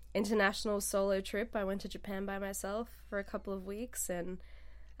international solo trip. I went to Japan by myself for a couple of weeks, and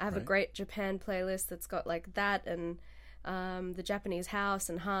I have a great Japan playlist that's got like that and the Japanese house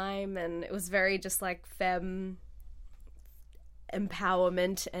and Haim, and it was very just like femme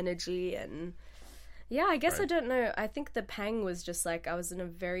empowerment energy. And yeah, I guess I don't know. I think the Pang was just like, I was in a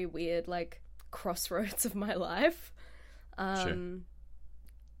very weird like crossroads of my life. And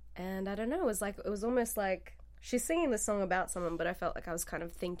I don't know, it was almost like she's singing the song about someone, but I felt like I was kind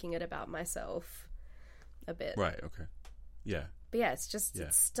of thinking it about myself a bit. Right, okay. Yeah. But yeah, it's just,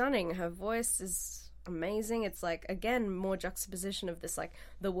 it's stunning. Her voice is amazing. It's like, again, more juxtaposition of this, like,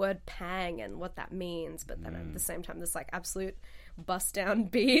 the word pang and what that means, but then at the same time, this, like, absolute bust down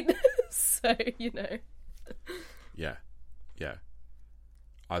beat. So, you know. Yeah. Yeah.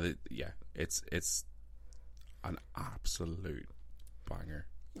 It's an absolute banger.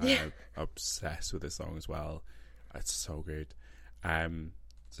 Yeah. I'm obsessed with this song as well. It's so good.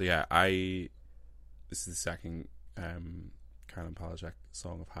 So yeah, this is the second Caroline Polachek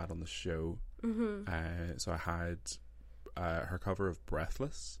song I've had on the show. So I had her cover of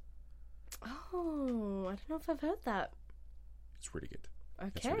Breathless. Oh, I don't know if I've heard that. It's really good.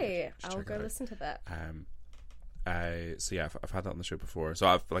 Okay, Just I'll check go it out. listen to that. So yeah, I've had that on the show before. So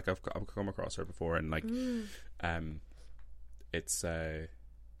I've come across her before, and like, it's that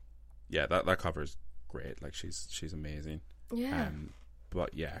cover is great. Like she's amazing. Yeah.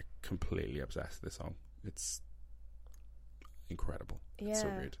 But yeah, completely obsessed with this song. It's incredible. Yeah. It's so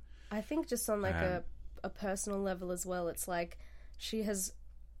good. I think just on like a personal level as well, it's like she has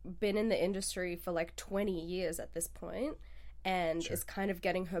been in the industry for like 20 years at this point and is kind of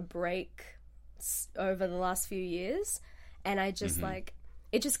getting her break over the last few years. And I just like,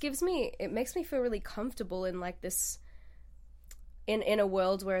 it just it makes me feel really comfortable in like this, in a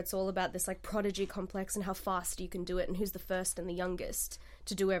world where it's all about this like prodigy complex and how fast you can do it and who's the first and the youngest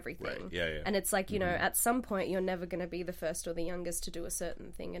to do everything. Right. Yeah. And it's like, you know, at some point you're never going to be the first or the youngest to do a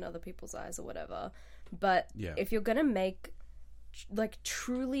certain thing in other people's eyes or whatever. But if you're going to make like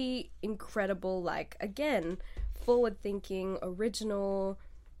truly incredible, like, again, forward thinking, original,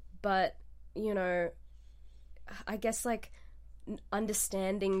 but, you know, I guess like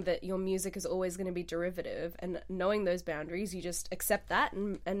understanding that your music is always going to be derivative and knowing those boundaries, you just accept that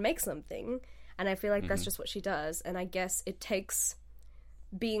and make something. And I feel like that's just what she does. And I guess it takes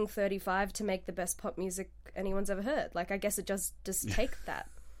being 35 to make the best pop music anyone's ever heard. Like, I guess it just take that.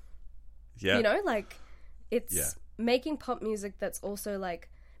 Yeah. You know, like, it's making pop music that's also like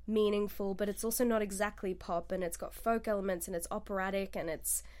meaningful, but it's also not exactly pop, and it's got folk elements and it's operatic and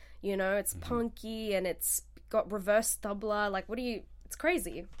it's, you know, it's punky and it's got reverse tabla. Like, it's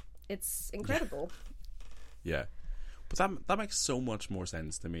crazy. It's incredible. Yeah. But that makes so much more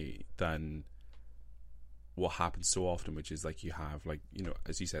sense to me than what happens so often, which is like you have like, you know,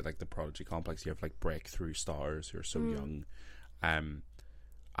 as you said, like the prodigy complex, you have like breakthrough stars who are so young. And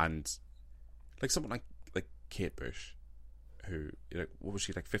like someone like Kate Bush, who, like, what was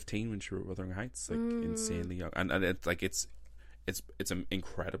she, like 15 when she wrote Wuthering Heights? Like insanely young. And it's like it's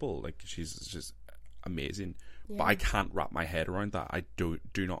incredible. Like, she's just amazing. But I can't wrap my head around that. I do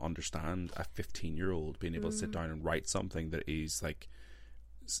not understand a 15-year-old being able to sit down and write something that is like,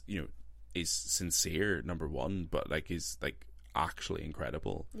 you know, is sincere, number one, but like is like actually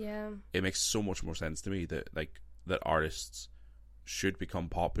incredible. Yeah. It makes so much more sense to me that artists should become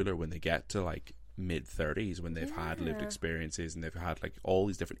popular when they get to like mid-30s, when they've had lived experiences and they've had like all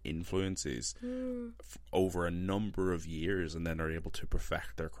these different influences over a number of years, and then are able to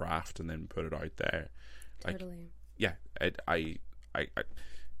perfect their craft and then put it out there. Totally. Like, yeah,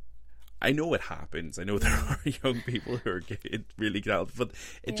 I know it happens. I know there are young people who are really talented, but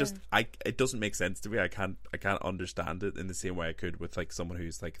it just it doesn't make sense to me. I can't understand it in the same way I could with like someone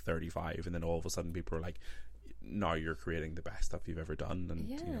who's like 35, and then all of a sudden people are like, now you're creating the best stuff you've ever done, and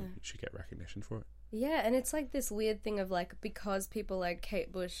you know, you should get recognition for it. Yeah, and it's like this weird thing of like, because people like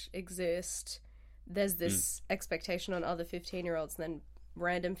Kate Bush exist, there's this expectation on other 15-year-olds, and then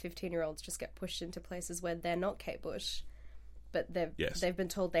random 15-year-olds just get pushed into places where they're not Kate Bush, but they've been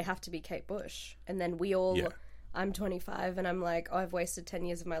told they have to be Kate Bush, and then we all I'm 25 and I'm like, oh, I've wasted 10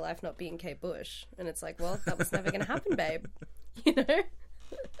 years of my life not being Kate Bush, and it's like, well, that was never going to happen, babe. You know.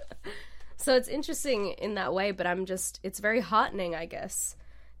 So it's interesting in that way, but it's very heartening, I guess,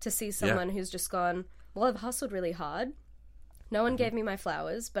 to see someone who's just gone, well, I've hustled really hard. No one gave me my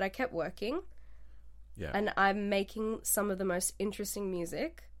flowers, but I kept working. Yeah. And I'm making some of the most interesting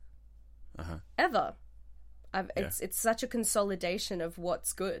music ever. It's such a consolidation of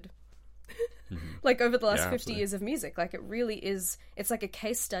what's good. Like, over the last 50 years of music, like, it really is, it's like a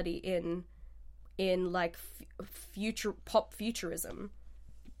case study in like future pop futurism.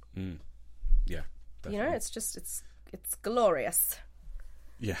 Yeah, definitely. You know, it's just it's glorious.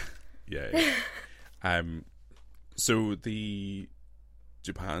 Yeah. So the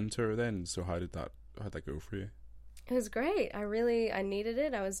Japan tour then, so how'd that go for you? It was great. I needed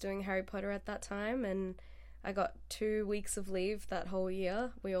it. I was doing Harry Potter at that time, and I got 2 weeks of leave that whole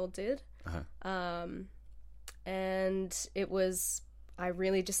year. We all did. And it was, I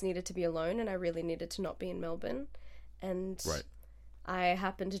really just needed to be alone, and I really needed to not be in Melbourne. And I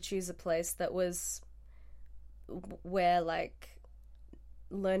happened to choose a place that was where, like,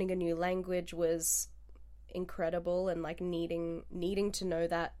 learning a new language was incredible, and like needing to know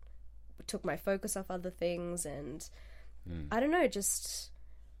that took my focus off other things. And I don't know, just,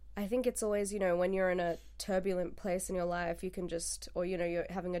 I think it's always, you know, when you're in a turbulent place in your life, you can just, or, you know, you're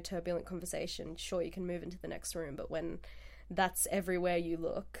having a turbulent conversation, sure, you can move into the next room, but when that's everywhere you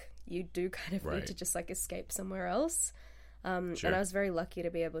look, you do kind of need to just like escape somewhere else. And I was very lucky to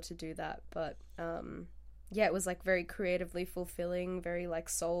be able to do that. But yeah, it was like very creatively fulfilling, very like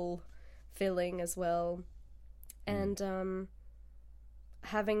soul filling as well. And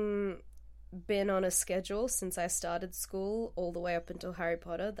having been on a schedule since I started school all the way up until Harry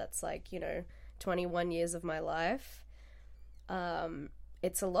Potter, that's like, you know, 21 years of my life.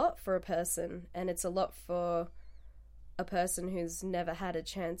 It's a lot for a person, and it's a lot for a person who's never had a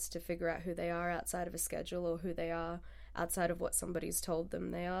chance to figure out who they are outside of a schedule, or who they are outside of what somebody's told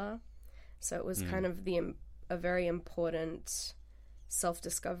them they are. So it was kind of a very important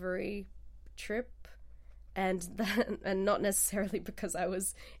self-discovery trip, and not necessarily because I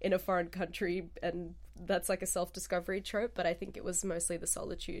was in a foreign country and that's like a self-discovery trope, but I think it was mostly the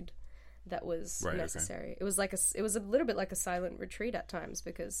solitude that was necessary. Okay. It was a little bit like a silent retreat at times,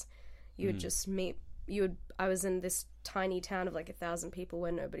 because you would just meet. I was in this tiny town of like 1,000 people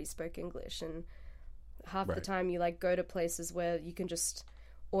where nobody spoke English, and half the time you like go to places where you can just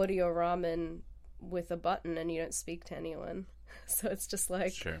order your ramen with a button and you don't speak to anyone. So it's just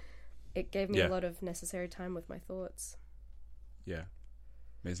like, it gave me a lot of necessary time with my thoughts. Yeah.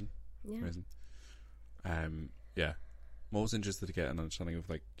 Amazing. Yeah. Amazing. Yeah. I'm always interested to get an understanding of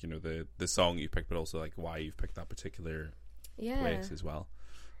like, you know, the song you picked, but also like why you've picked that particular place as well.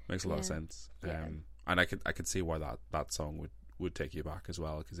 Makes a lot of sense. And I could see why that song would take you back as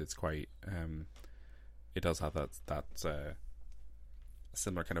well, because it's quite it does have that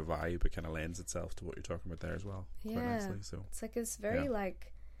similar kind of vibe. It kind of lends itself to what you're talking about there as well, quite nicely. So it's like, it's very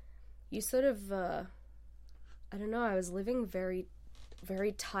like, you sort of I don't know, I was living very,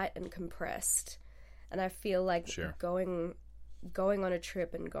 very tight and compressed, and I feel like going on a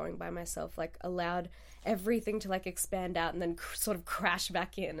trip and going by myself like allowed everything to like expand out and then sort of crash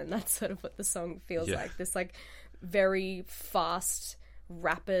back in, and that's sort of what the song feels like, this like very fast,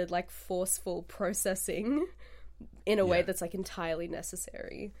 rapid, like forceful processing in a way that's like entirely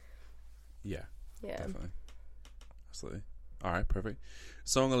necessary. Yeah Definitely. Absolutely. Alright, perfect.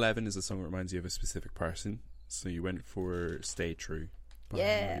 Song 11 is a song that reminds you of a specific person, so you went for Stay True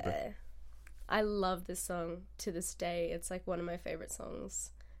by I love this song to this day. It's like one of my favorite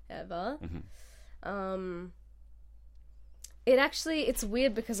songs ever. It's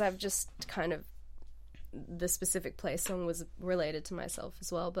weird because I've just kind of, the specific place song was related to myself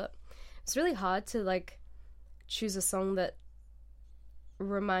as well, but it's really hard to like choose a song that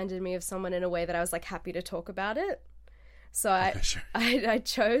reminded me of someone in a way that I was like happy to talk about it. So I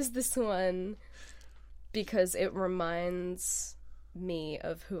chose this one because it reminds me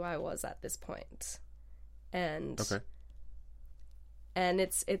of who I was at this point. And and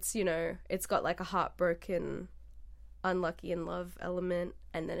it's you know, it's got like a heartbroken, unlucky in love element,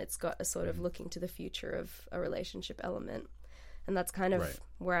 and then it's got a sort of looking to the future of a relationship element, and that's kind of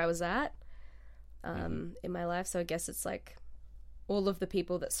where I was at in my life. So I guess it's like all of the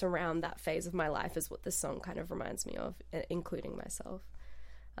people that surround that phase of my life is what this song kind of reminds me of, including myself.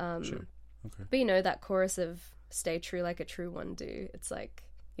 But you know, that chorus of stay true like a true one do, it's like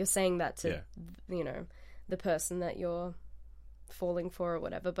you're saying that to you know, the person that you're falling for or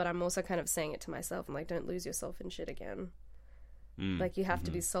whatever, but I'm also kind of saying it to myself. I'm like, don't lose yourself in shit again. Like, you have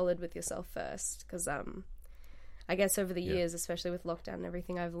to be solid with yourself first, because I guess over the years, especially with lockdown and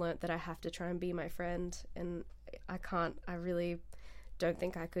everything, I've learnt that I have to try and be my friend, and I really don't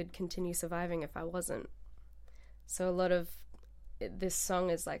think I could continue surviving if I wasn't. So a lot of this song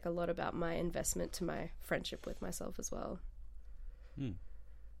is like a lot about my investment to my friendship with myself as well.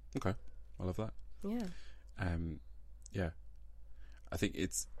 Okay, I love that. I think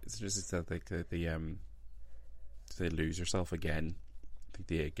it's just that like they lose yourself again. I think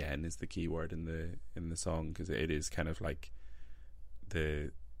the again is the key word in the song, because it is kind of like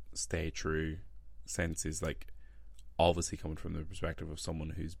the stay true sense is like obviously coming from the perspective of someone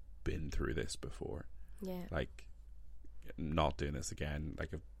who's been through this before. Like, not doing this again.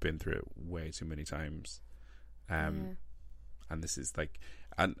 Like, I've been through it way too many times. And this is like,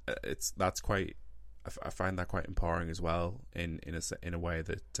 and that's quite, I find that quite empowering as well in a way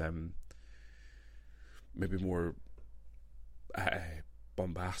that maybe more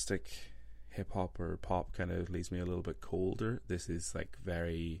bombastic hip hop or pop kind of leaves me a little bit colder. This is like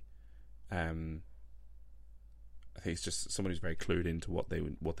very I think it's just someone who's very clued into what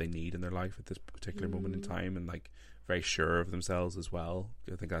they need in their life at this particular moment in time, and like very sure of themselves as well.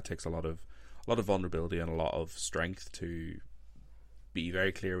 I think that takes a lot of vulnerability and a lot of strength to be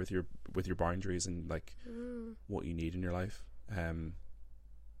very clear with your boundaries and like what you need in your life.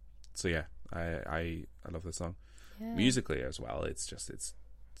 So yeah, I love this song. Musically as well, it's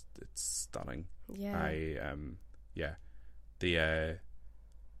stunning. The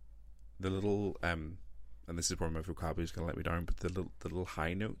little and this is where my vocabulary is gonna let me down, but the little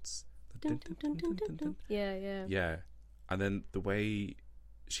high notes, and then the way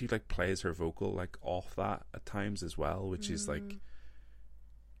she like plays her vocal like off that at times as well, which is like,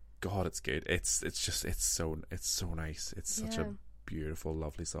 God, it's good. It's so nice. It's such a beautiful,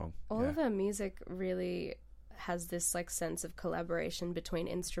 lovely song. All of her music really has this like sense of collaboration between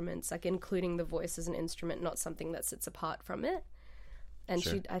instruments, like including the voice as an instrument, not something that sits apart from it.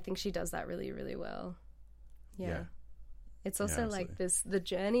 And I think she does that really, really well. It's also like the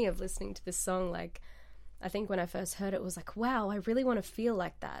journey of listening to this song. Like, I think when I first heard it was like, wow, I really want to feel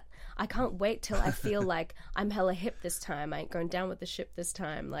like that. I can't wait till I feel like I'm hella hip this time. I ain't going down with the ship this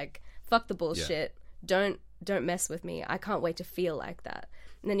time. Like, fuck the bullshit. Don't mess with me. I can't wait to feel like that.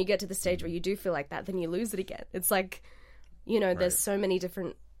 And then you get to the stage where you do feel like that, then you lose it again. It's like, you know, there's so many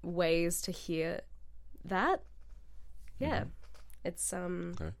different ways to hear that. Yeah. It's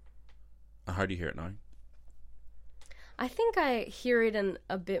Okay. How do you hear it now? I think I hear it in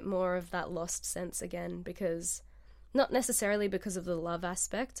a bit more of that lost sense again, because not necessarily because of the love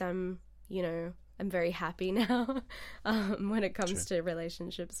aspect. I'm very happy now when it comes to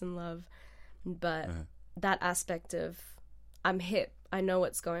relationships and love. But that aspect of I'm hip, I know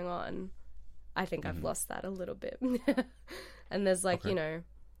what's going on, I think I've lost that a little bit. And there's like, you know,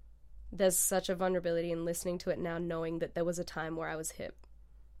 there's such a vulnerability in listening to it now, knowing that there was a time where I was hip.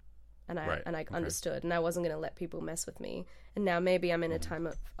 And I understood, and I wasn't going to let people mess with me. And now maybe I'm in a time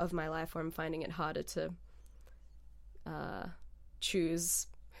of my life where I'm finding it harder to choose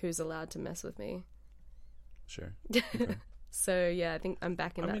who's allowed to mess with me. Sure. Okay. So, yeah, I think I'm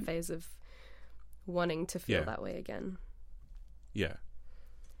back in that phase of wanting to feel that way again. Yeah.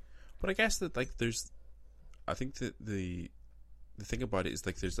 But I guess that, like, I think that the thing about it is,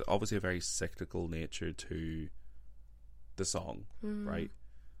 like, there's obviously a very cyclical nature to the song, right?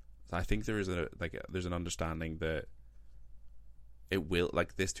 I think there is there's an understanding that it will,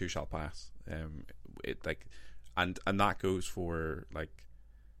 like, this too shall pass. It like, and that goes for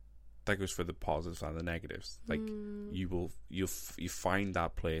the positives and the negatives. Like, you find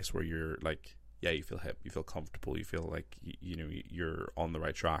that place where you're like, yeah, you feel hip, you feel comfortable, you feel like you know you're on the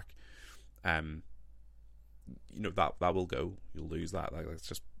right track. You know that will go. You'll lose that. Like,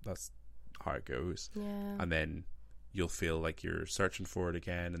 that's how it goes. Yeah. And then you'll feel like you're searching for it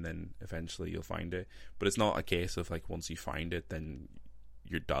again, and then eventually you'll find it. But it's not a case of like, once you find it, then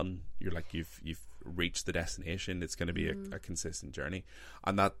you're done. You're like, you've reached the destination. It's going to be a consistent journey.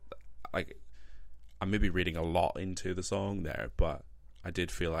 And that, like, I'm maybe reading a lot into the song there, but I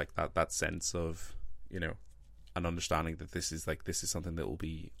did feel like that sense of, you know, an understanding that this is something that will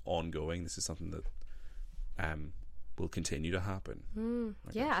be ongoing. This is something that will continue to happen.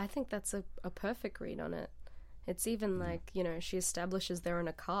 I think that's a perfect read on it. It's even like, you know, she establishes they're in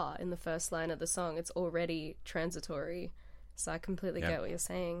a car in the first line of the song. It's already transitory. So I completely get what you're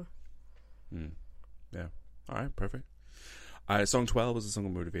saying. Yeah. All right, perfect. Song 12 was the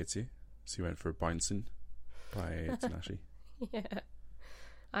song that motivates you. So you went for Bouncing by Tinashe. Yeah.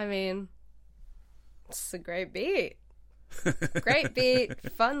 I mean, it's a great beat. Great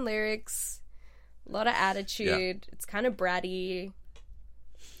beat, fun lyrics, a lot of attitude. It's kind of bratty.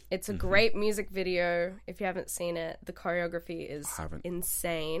 It's a great music video. If you haven't seen it, the choreography is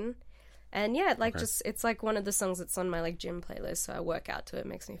insane. And yeah, like, just, it's like one of the songs that's on my like gym playlist, so I work out to it. It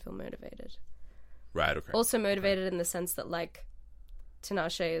makes me feel motivated. Right, okay. Also motivated in the sense that, like,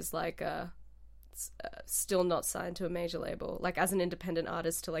 Tinashe is like still not signed to a major label. Like, as an independent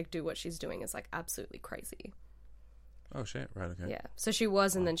artist, to like do what she's doing is like absolutely crazy. Oh shit, right, okay. Yeah. So she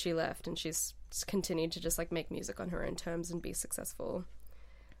was, and then she left, and she's continued to just like make music on her own terms and be successful.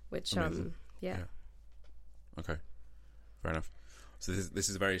 Which yeah. Okay. Fair enough. So this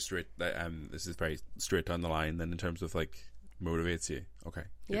is very straight. This is very straight down the line. Then, in terms of like, motivates you. Okay.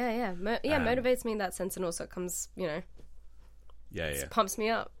 Good. Yeah. Motivates me in that sense, and also comes, you know. Yeah. Pumps me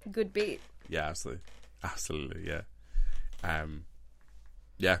up. Good beat. Yeah, absolutely. Yeah.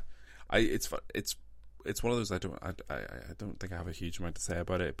 Yeah. It's one of those I don't think I have a huge amount to say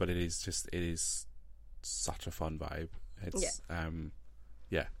about it, but it is such a fun vibe. It's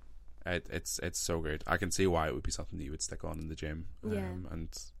yeah. It's so good. I can see why it would be something that you would stick on in the gym and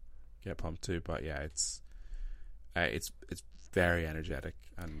get pumped to. But yeah, it's very energetic,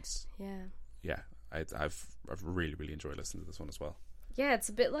 and I've really enjoyed listening to this one as well. Yeah, it's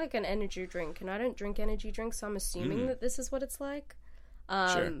a bit like an energy drink, and I don't drink energy drinks, so I'm assuming that this is what it's like.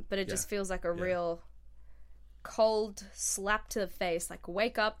 Sure. But it just feels like a real cold slap to the face, like,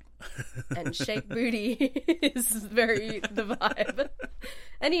 wake up and shake booty is very the vibe.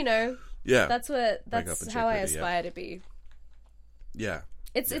 And, you know, that's how I aspire to be. Yeah.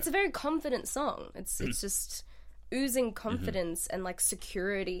 It's a very confident song. It's just oozing confidence and like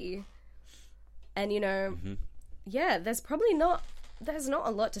security. And, you know, there's not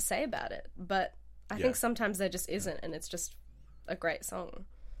a lot to say about it, but I think sometimes there just isn't, and it's just a great song.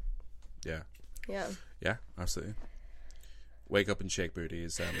 Yeah. Yeah. Yeah, absolutely. Wake up and shake booty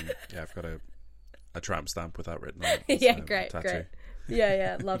is I've got a tramp stamp with that written on it. Yeah, great.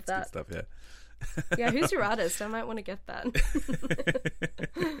 Yeah, love that. Good stuff, yeah. Yeah, who's your artist? I might want to get that.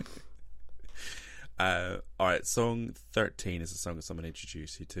 All right, song 13 is a song that someone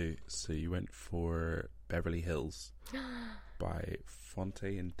introduced you to. So you went for Beverly Hills by Fonte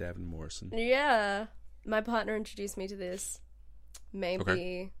and Devin Morrison. Yeah. My partner introduced me to this. Maybe.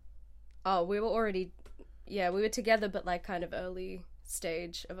 Okay. Oh, we were already. Yeah, we were together, but like kind of early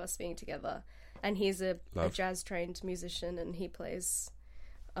stage of us being together. And he's a jazz trained musician, and he plays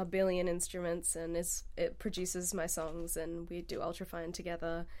a billion instruments, and it produces my songs, and we do Ultrafine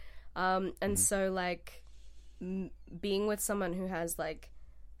together. And so like being with someone who has like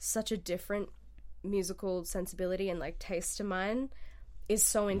such a different musical sensibility and like taste to mine is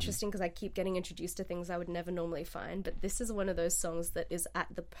so interesting, because I keep getting introduced to things I would never normally find. But this is one of those songs that is at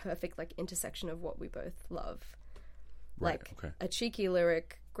the perfect like intersection of what we both love. Right, Like okay. a cheeky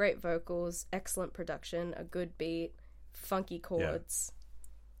lyric, great vocals, excellent production, a good beat, funky chords.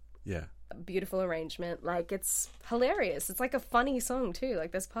 Yeah. Beautiful arrangement. Like, it's hilarious. It's like a funny song too.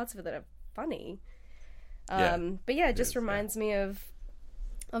 Like, there's parts of it that are funny. But yeah, it just reminds me of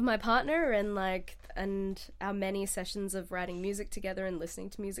my partner, and like, and our many sessions of writing music together and listening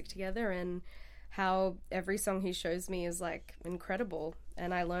to music together, and how every song he shows me is like incredible,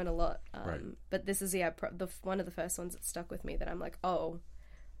 and I learn a lot. But this is one of the first ones that stuck with me, that I'm like, oh,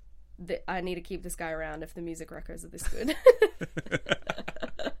 I need to keep this guy around if the music records are this good.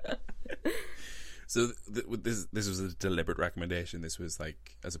 So this was a deliberate recommendation. This was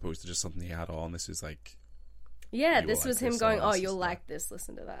like, as opposed to just something he had on, this was like, yeah, this was him going, oh, you'll like like this,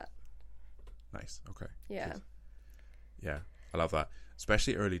 listen to that. Nice. Okay. Yeah. Yeah, I love that,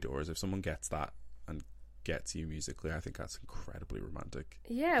 especially early doors. If someone gets that and gets you musically, I think that's incredibly romantic.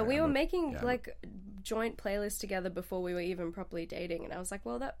 Yeah, we were making like joint playlists together before we were even properly dating, and I was like,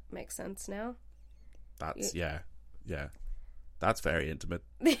 well, that makes sense now. That's yeah. That's very intimate.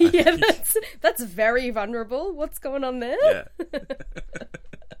 Yeah, that's very vulnerable. What's going on there?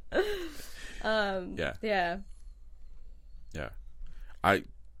 Yeah.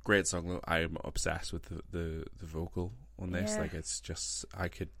 Great song. I'm obsessed with the vocal on this. Like, it's just, I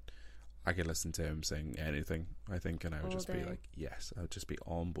could listen to him sing anything, I think, and I would just be like, yes, I would just be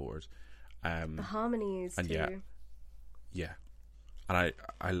on board. The harmonies and too. Yeah. And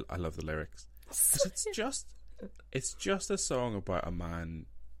I love the lyrics. 'Cause it's just a song about a man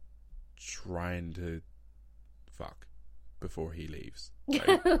trying to fuck before he leaves.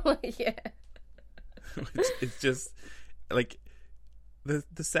 Right? Yeah. It's just like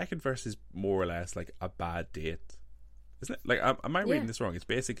the second verse is more or less like a bad date, isn't it? Like, am I reading this wrong? It's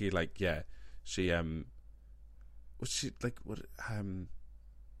basically like, yeah, she did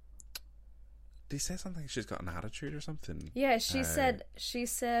he say something? She's got an attitude or something? Yeah, she said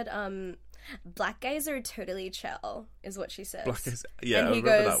black guys are totally chill, is what she says. Black guys, yeah, and he I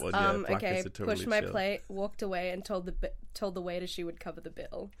remember goes, that one. Yeah, black okay, guys are totally pushed my chill. plate, walked away, and told the waiter she would cover the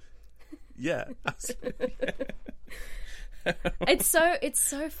bill. Yeah, absolutely. It's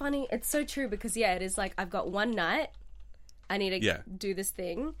so funny. It's so true, because it is like, I've got one night, I need to do this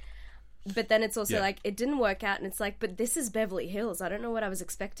thing, but then it's also like, it didn't work out, and it's like, but this is Beverly Hills. I don't know what I was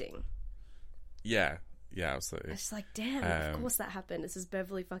expecting. Yeah, absolutely. It's like, damn, of course that happened. This is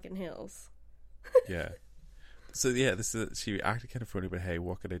Beverly fucking Hills. Yeah. So yeah, she acted kind of funny, but hey,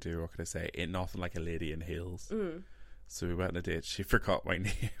 what could I do? What could I say? Ain't nothing like a lady in heels. So we went on a date. She forgot my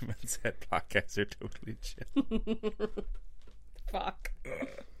name and said black guys are totally chill. Fuck.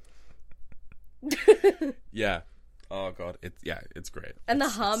 Yeah. Oh god. It's great. And the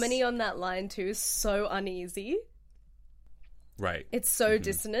harmony on that line too is so uneasy. Right. It's so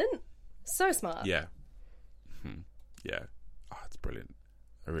dissonant. So smart. Yeah. Yeah. Oh, it's brilliant.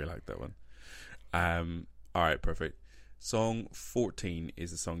 I really like that one. Alright, perfect. Song 14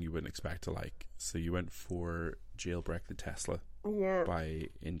 is a song you wouldn't expect to like. So you went for Jailbreak the Tesla by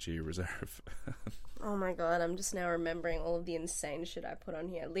Injury Reserve. Oh my god, I'm just now remembering all of the insane shit I put on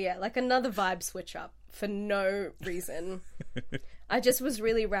here. Yeah, like another vibe switch up for no reason. I just was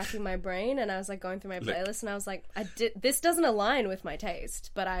really racking my brain, and I was like going through my playlist, and I was like, this doesn't align with my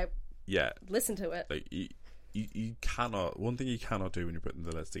taste, but I listen to it. Like, you cannot, one thing you cannot do when you're putting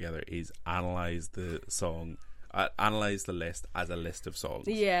the list together is analyze the song, analyze the list as a list of songs.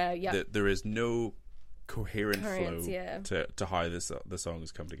 Yeah. There is no coherent flow to how the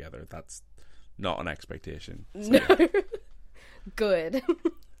songs come together. That's not an expectation. So, no. Good.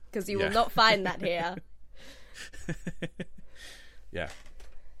 Because you will not find that here. Yeah.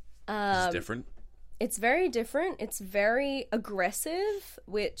 It's different. It's very different. It's very aggressive,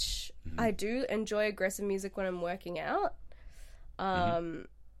 which I do enjoy aggressive music when I'm working out.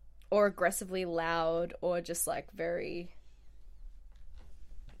 Or aggressively loud, or just like very,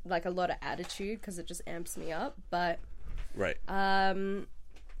 like a lot of attitude, because it just amps me up. But right.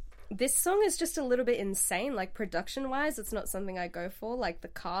 This song is just a little bit insane. Like, production-wise, it's not something I go for. Like, the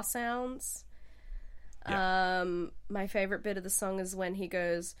car sounds. Yeah. My favorite bit of the song is when he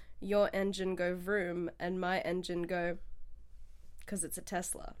goes, "Your engine go vroom, and my engine go," because it's a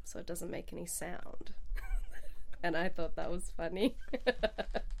Tesla, so it doesn't make any sound. And I thought that was funny.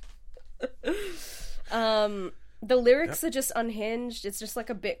 The lyrics are just unhinged. It's just like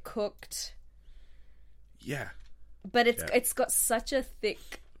a bit cooked. Yeah. But it's got such a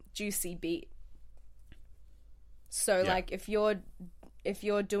thick, juicy beat. So like if you're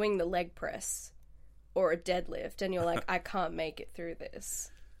doing the leg press or a deadlift and you're like, I can't make it through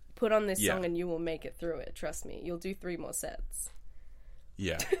this, put on this song and you will make it through it. Trust me. You'll do 3 more sets.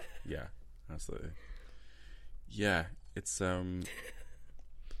 Yeah. Yeah. Absolutely. Yeah. It's something.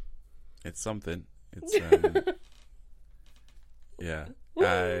 It's yeah.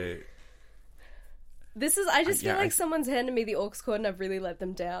 I just feel like someone's handed me the aux cord and I've really let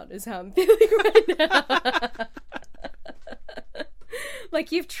them down, is how I'm feeling right now.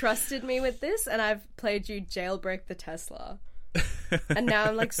 Like, you've trusted me with this and I've played you Jailbreak the Tesla. And now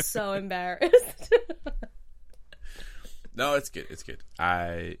I'm like so embarrassed. No, it's good. It's good.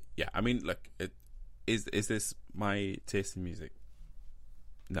 I mean, look, is this my taste in music?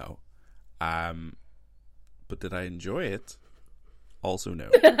 No. But did I enjoy it? Also, no.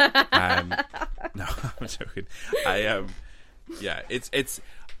 No, I'm joking.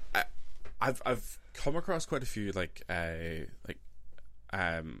 I've come across quite a few like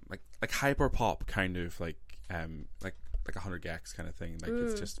hyper pop kind of like 100 gex kind of thing. Like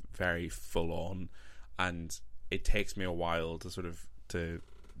it's just very full on, and it takes me a while to sort of to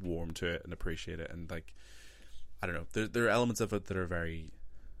warm to it and appreciate it. And like, I don't know, there are elements of it that are very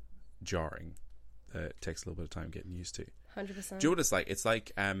jarring. It takes a little bit of time getting used to. 100%. Do you know what it's like? It's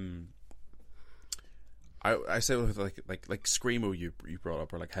like I say with like screamo you brought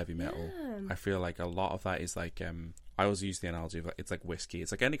up, or like heavy metal. Yeah. I feel like a lot of that is like I always use the analogy of like, it's like whiskey.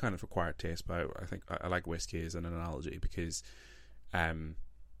 It's like any kind of acquired taste, but I think I like whiskey as an analogy because I don't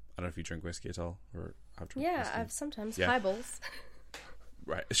know if you drink whiskey at all or have drunk whiskey. I've sometimes highballs.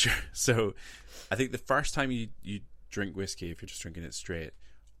 Right, sure. So I think the first time you drink whiskey, if you're just drinking it straight,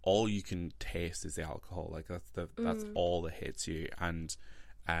 all you can taste is the alcohol. Like that's all that hits you. And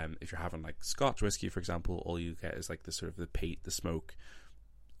if you're having like Scotch whiskey, for example, all you get is like the sort of the peat, the smoke.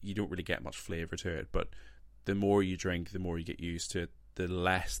 You don't really get much flavour to it. But the more you drink, the more you get used to it, the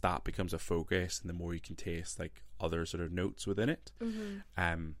less that becomes a focus, and the more you can taste like other sort of notes within it. Mm-hmm.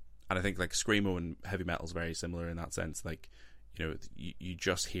 And I think like screamo and heavy metal is very similar in that sense. Like, you know, you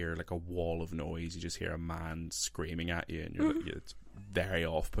just hear like a wall of noise. You just hear a man screaming at you, and you're like, it's very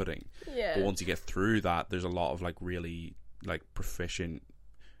off-putting. Yeah. But once you get through that, there's a lot of like really like proficient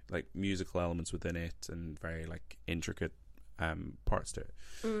like musical elements within it, and very like intricate parts to it.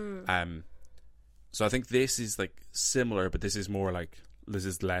 So I think this is like similar, but this is more like, this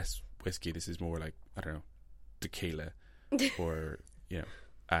is less whiskey. This is more like, I don't know, tequila or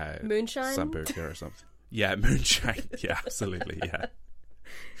moonshine, Sambuca or something. Yeah, moonshine. Yeah, absolutely. Yeah.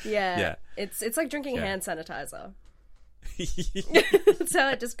 Yeah. It's like drinking hand sanitizer. That's how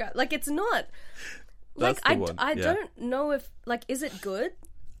I describe. Like, it's not. Like, I don't know if, like, is it good?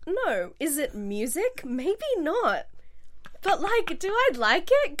 No. Is it music? Maybe not. But like, do I like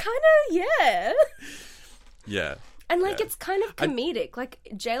it? Kind of, yeah. Yeah. And like, it's kind of comedic. Like,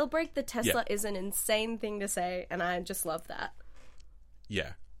 Jailbreak the Tesla is an insane thing to say, and I just love that.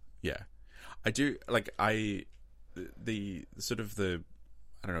 Yeah. Yeah. I do, like, the sort of the,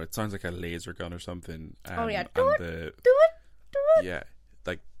 I don't know, it sounds like a laser gun or something. Do it. Yeah.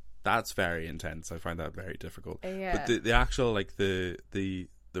 Like, that's very intense. I find that very difficult. Yeah. But the actual, like, the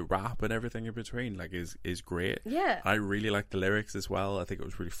rap and everything in between, like, is great. Yeah. I really like the lyrics as well. I think it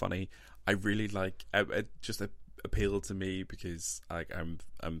was really funny. I really like, it just appealed to me because, like, I'm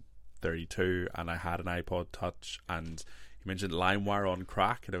 32 and I had an iPod Touch, and you mentioned LimeWire on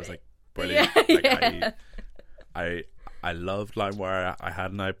crack, and I was like, brilliant. Yeah, like, I loved LimeWire. I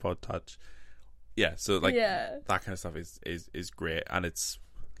had an iPod Touch. Yeah, so like that kind of stuff is great, and it's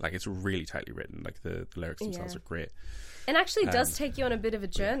like, it's really tightly written. Like the lyrics themselves are great. And actually does take you on a bit of a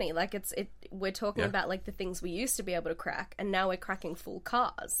journey. Like we're talking about like the things we used to be able to crack, and now we're cracking full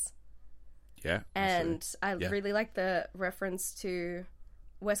cars. Yeah. And I really like the reference to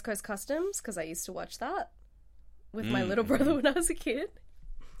West Coast Customs, because I used to watch that with my little brother when I was a kid.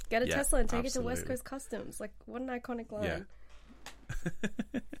 Get a Tesla and take it to West Coast Customs. Like, what an iconic line.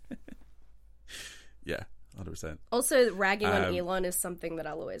 Yeah, 100%. Also, ragging on Elon is something that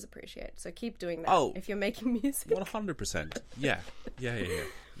I'll always appreciate. So keep doing that if you're making music. 100%. Yeah. Yeah,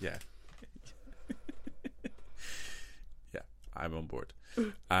 I'm on board.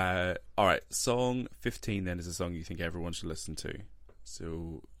 All right, song 15 then is a song you think everyone should listen to.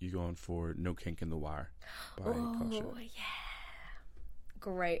 So you go on for No Kink in the Wire by Kasha. Oh, yeah.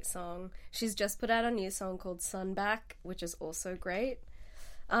 Great song. She's just put out a new song called Sunback, which is also great.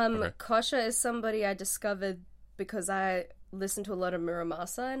 Okay. Kasha is somebody I discovered because I listened to a lot of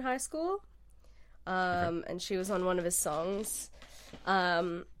Muramasa in high school. And she was on one of his songs.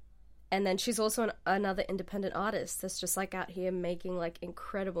 And then she's also another independent artist that's just like out here making like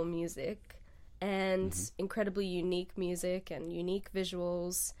incredible music and incredibly unique music and unique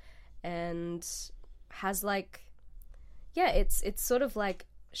visuals, and has like, yeah, it's sort of like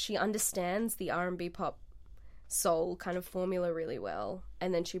she understands the R&B pop soul kind of formula really well,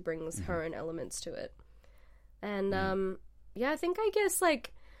 and then she brings her own elements to it. And yeah, I guess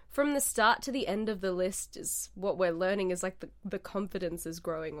like from the start to the end of the list is what we're learning is like the confidence is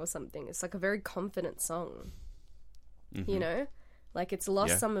growing or something. It's like a very confident song, you know, like it's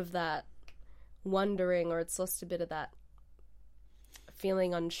lost some of that wondering, or it's lost a bit of that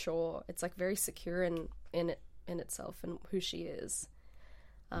feeling unsure. It's like very secure in itself and who she is.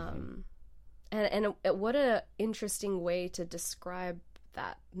 And what a interesting way to describe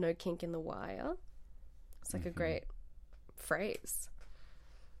that, no kink in the wire. It's like a great phrase.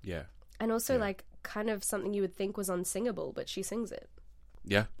 Yeah. And also like kind of something you would think was unsingable, but she sings it.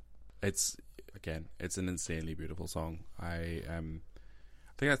 Yeah. It's an insanely beautiful song. I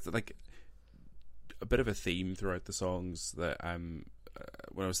think that's like a bit of a theme throughout the songs that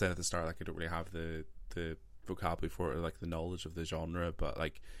when I was saying at the start, like I don't really have the vocabulary for it, or like the knowledge of the genre, but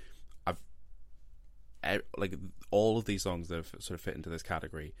like like all of these songs that have sort of fit into this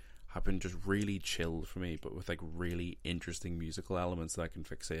category have been just really chilled for me, but with like really interesting musical elements that I can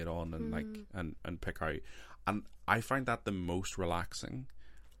fixate on and like and pick out. And I find that the most relaxing.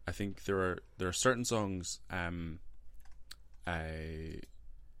 I think there are certain songs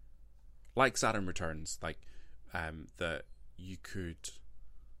like Saturn Returns, like that you could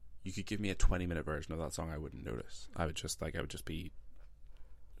give me a 20-minute version of that song, I wouldn't notice. I would just be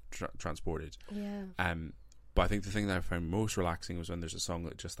transported. Yeah. But I think the thing that I found most relaxing was when there's a song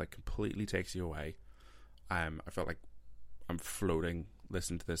that just like completely takes you away. I felt like I'm floating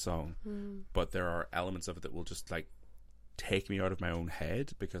listening to this song, but there are elements of it that will just like take me out of my own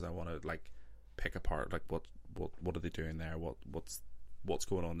head because I want to like pick apart like what are they doing there? What's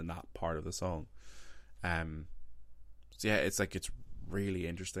going on in that part of the song? So yeah, it's like it's really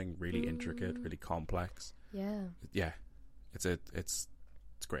interesting, really intricate, really complex. Yeah. It's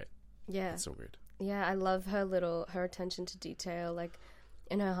great. Yeah. It's so weird. Yeah, I love her attention to detail, like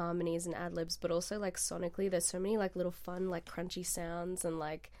in her harmonies and ad-libs, but also like sonically there's so many like little fun like crunchy sounds, and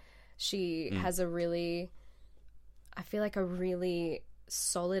like she has a really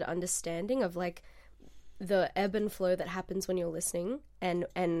solid understanding of like the ebb and flow that happens when you're listening and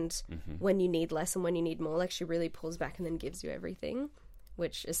when you need less and when you need more. Like she really pulls back and then gives you everything,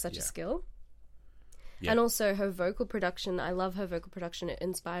 which is such a skill. And also her vocal production, I love her vocal production. It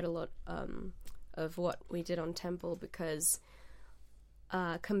inspired a lot of what we did on Temple, because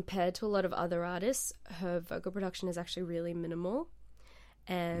compared to a lot of other artists, her vocal production is actually really minimal.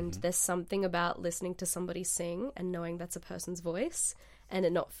 And there's something about listening to somebody sing and knowing that's a person's voice and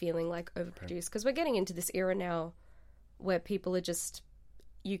it not feeling like overproduced. Because we're getting into this era now where people are just,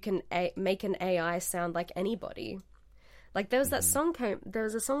 you can make an AI sound like anybody. Like there was that song there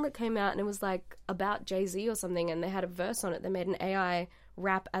was a song that came out and it was like about Jay-Z or something, and they had a verse on it. They made an AI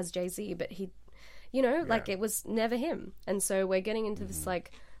rap as Jay-Z, but he, you know, like it was never him. And so we're getting into this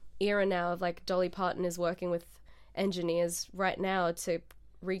like era now of like Dolly Parton is working with engineers right now to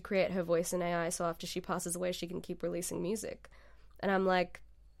recreate her voice in AI, so after she passes away she can keep releasing music. And I'm like,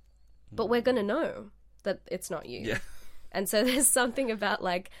 but we're gonna know that it's not you. Yeah. And so there's something about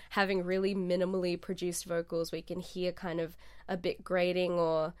like having really minimally produced vocals where you can hear kind of a bit grating,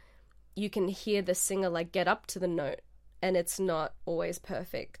 or you can hear the singer like get up to the note and it's not always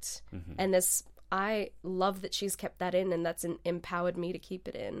perfect. And I love that she's kept that in, and that's empowered me to keep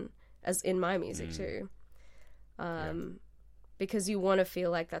it in as in my music too. Because you want to feel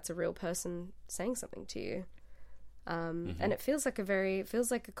like that's a real person saying something to you. And it feels like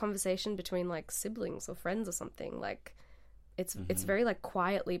a conversation between like siblings or friends or something. Like it's very like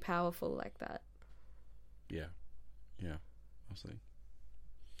quietly powerful like that. Yeah, absolutely.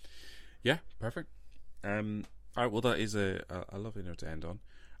 Yeah, perfect. All right, well that is a lovely note to end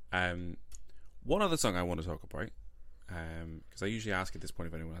on. One other song I want to talk about, because I usually ask at this point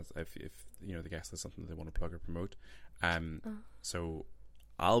if anyone has, if you know the guest has something they want to plug or promote. So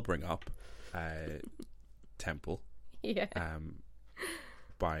I'll bring up Temple. Yeah.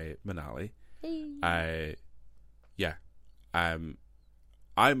 By Manali. Hey.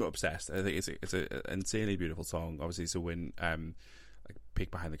 I'm obsessed. I think it's a insanely beautiful song. Obviously, so when like peek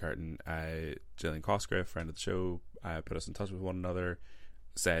behind the curtain, Gillian Cosgrave, friend of the show, put us in touch with one another,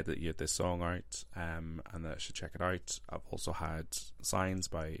 said that you had this song out, and that I should check it out. I've also had Signs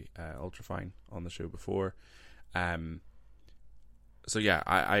by Ultrafine on the show before. So yeah,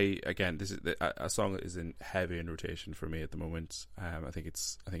 I again, this is a song that is heavy in rotation for me at the moment. I think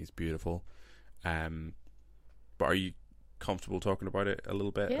it's beautiful. But are you comfortable talking about it a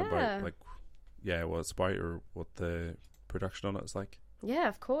little bit? Yeah. About what it's about or what the production on it is like? Yeah,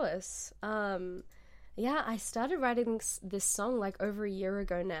 of course. Yeah, I started writing this song like over a year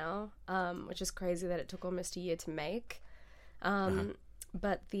ago now, which is crazy that it took almost a year to make.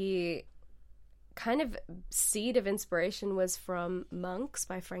 But the kind of seed of inspiration was from Monks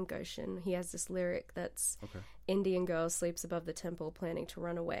by Frank Ocean. He has this lyric that's Indian girl sleeps above the temple planning to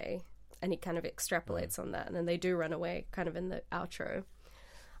run away. And he kind of extrapolates on that. And then they do run away kind of in the outro.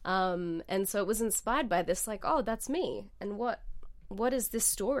 And so it was inspired by this, like, oh, that's me. And what is this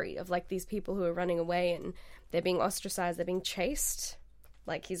story of like these people who are running away and they're being ostracized, they're being chased?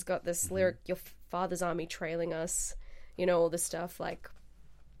 Like he's got this lyric, your father's army trailing us, you know, all this stuff, like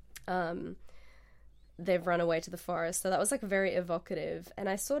they've run away to the forest. So that was like very evocative. And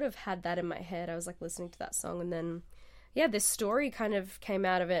I sort of had that in my head. I was like listening to that song and then, yeah, this story kind of came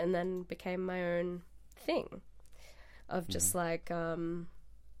out of it and then became my own thing of just like,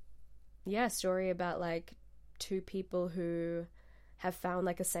 story about like two people who have found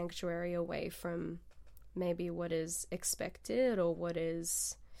like a sanctuary away from maybe what is expected or what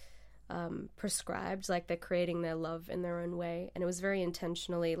is prescribed. Like they're creating their love in their own way. And it was very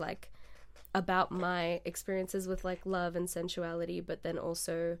intentionally like about my experiences with like love and sensuality, but then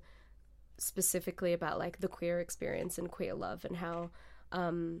also specifically about like the queer experience and queer love and how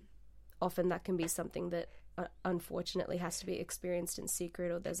often that can be something that unfortunately has to be experienced in secret,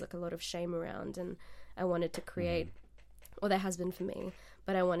 or there's like a lot of shame around. And I wanted to create, or there has been for me,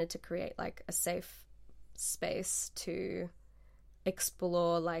 but I wanted to create like a safe space to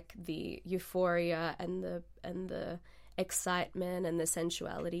explore like the euphoria and the excitement and the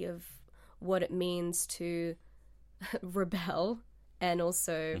sensuality of what it means to rebel, and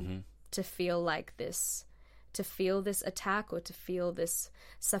also to feel like this, to feel this attack or to feel this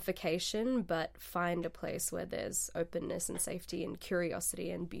suffocation, but find a place where there's openness and safety and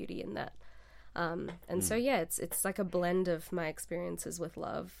curiosity and beauty in that. And so, yeah, it's like a blend of my experiences with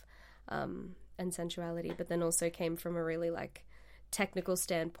love and sensuality, but then also came from a really like technical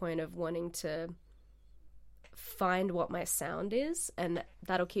standpoint of wanting to find what my sound is, and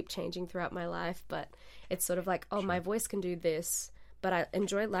that'll keep changing throughout my life. But it's sort of like, oh, my voice can do this, but I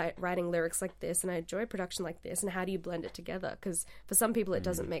enjoy writing lyrics like this, and I enjoy production like this, and how do you blend it together? Because for some people it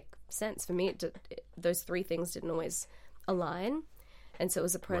doesn't make sense. For me, those three things didn't always align, and so it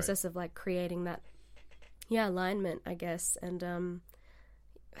was a process of like creating that alignment, I guess, and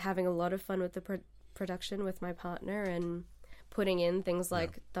having a lot of fun with the production with my partner, and putting in things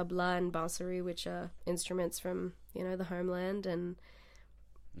like tabla and bansuri, which are instruments from, you know, the homeland, and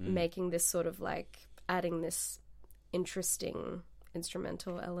making this sort of like adding this interesting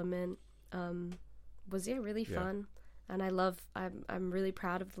instrumental element was really fun. And I'm really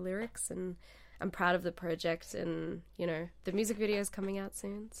proud of the lyrics, and I'm proud of the project, and you know, the music video is coming out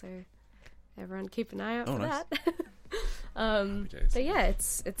soon, so everyone keep an eye out for that. But yeah,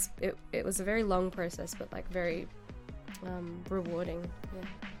 it was a very long process, but like very rewarding.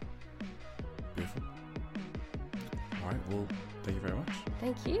 Beautiful. All right, well, thank you very much.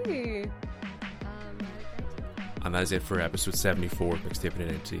 Thank you. And that is it for episode 74 of Mixtape and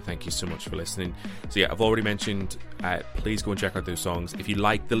Identity. Thank you so much for listening. So yeah, I've already mentioned, please go and check out those songs. If you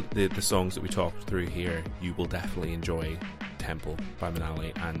like the songs that we talked through here, you will definitely enjoy Temple by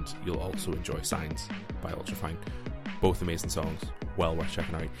Manali, and you'll also enjoy Signs by Ultrafine. Both amazing songs, well worth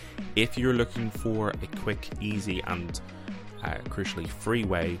checking out. If you're looking for a quick, easy and crucially free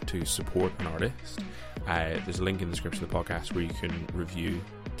way to support an artist, there's a link in the description of the podcast where you can review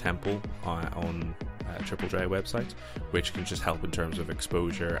Temple on Triple J website, which can just help in terms of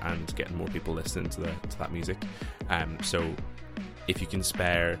exposure and getting more people listening to that music. So if you can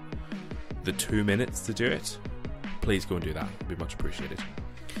spare the 2 minutes to do it, please go and do that. It'd be much appreciated.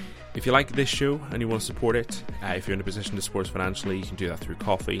 If you like this show and you want to support it, if you're in a position to support us financially, you can do that through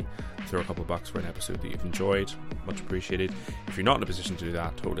Coffee. Throw a couple of bucks for an episode that you've enjoyed. Much appreciated. If you're not in a position to do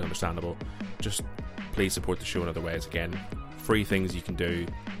that, totally understandable. Just please support the show in other ways. Again, free things you can do.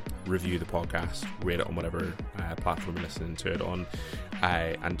 Review the podcast, rate it on whatever platform you're listening to it on,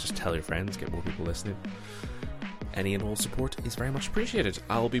 and just tell your friends, get more people listening. Any and all support is very much appreciated.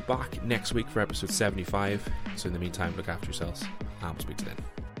 I'll be back next week for episode 75. So in the meantime, look after yourselves. and we'll speak to you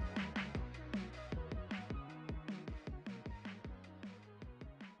then.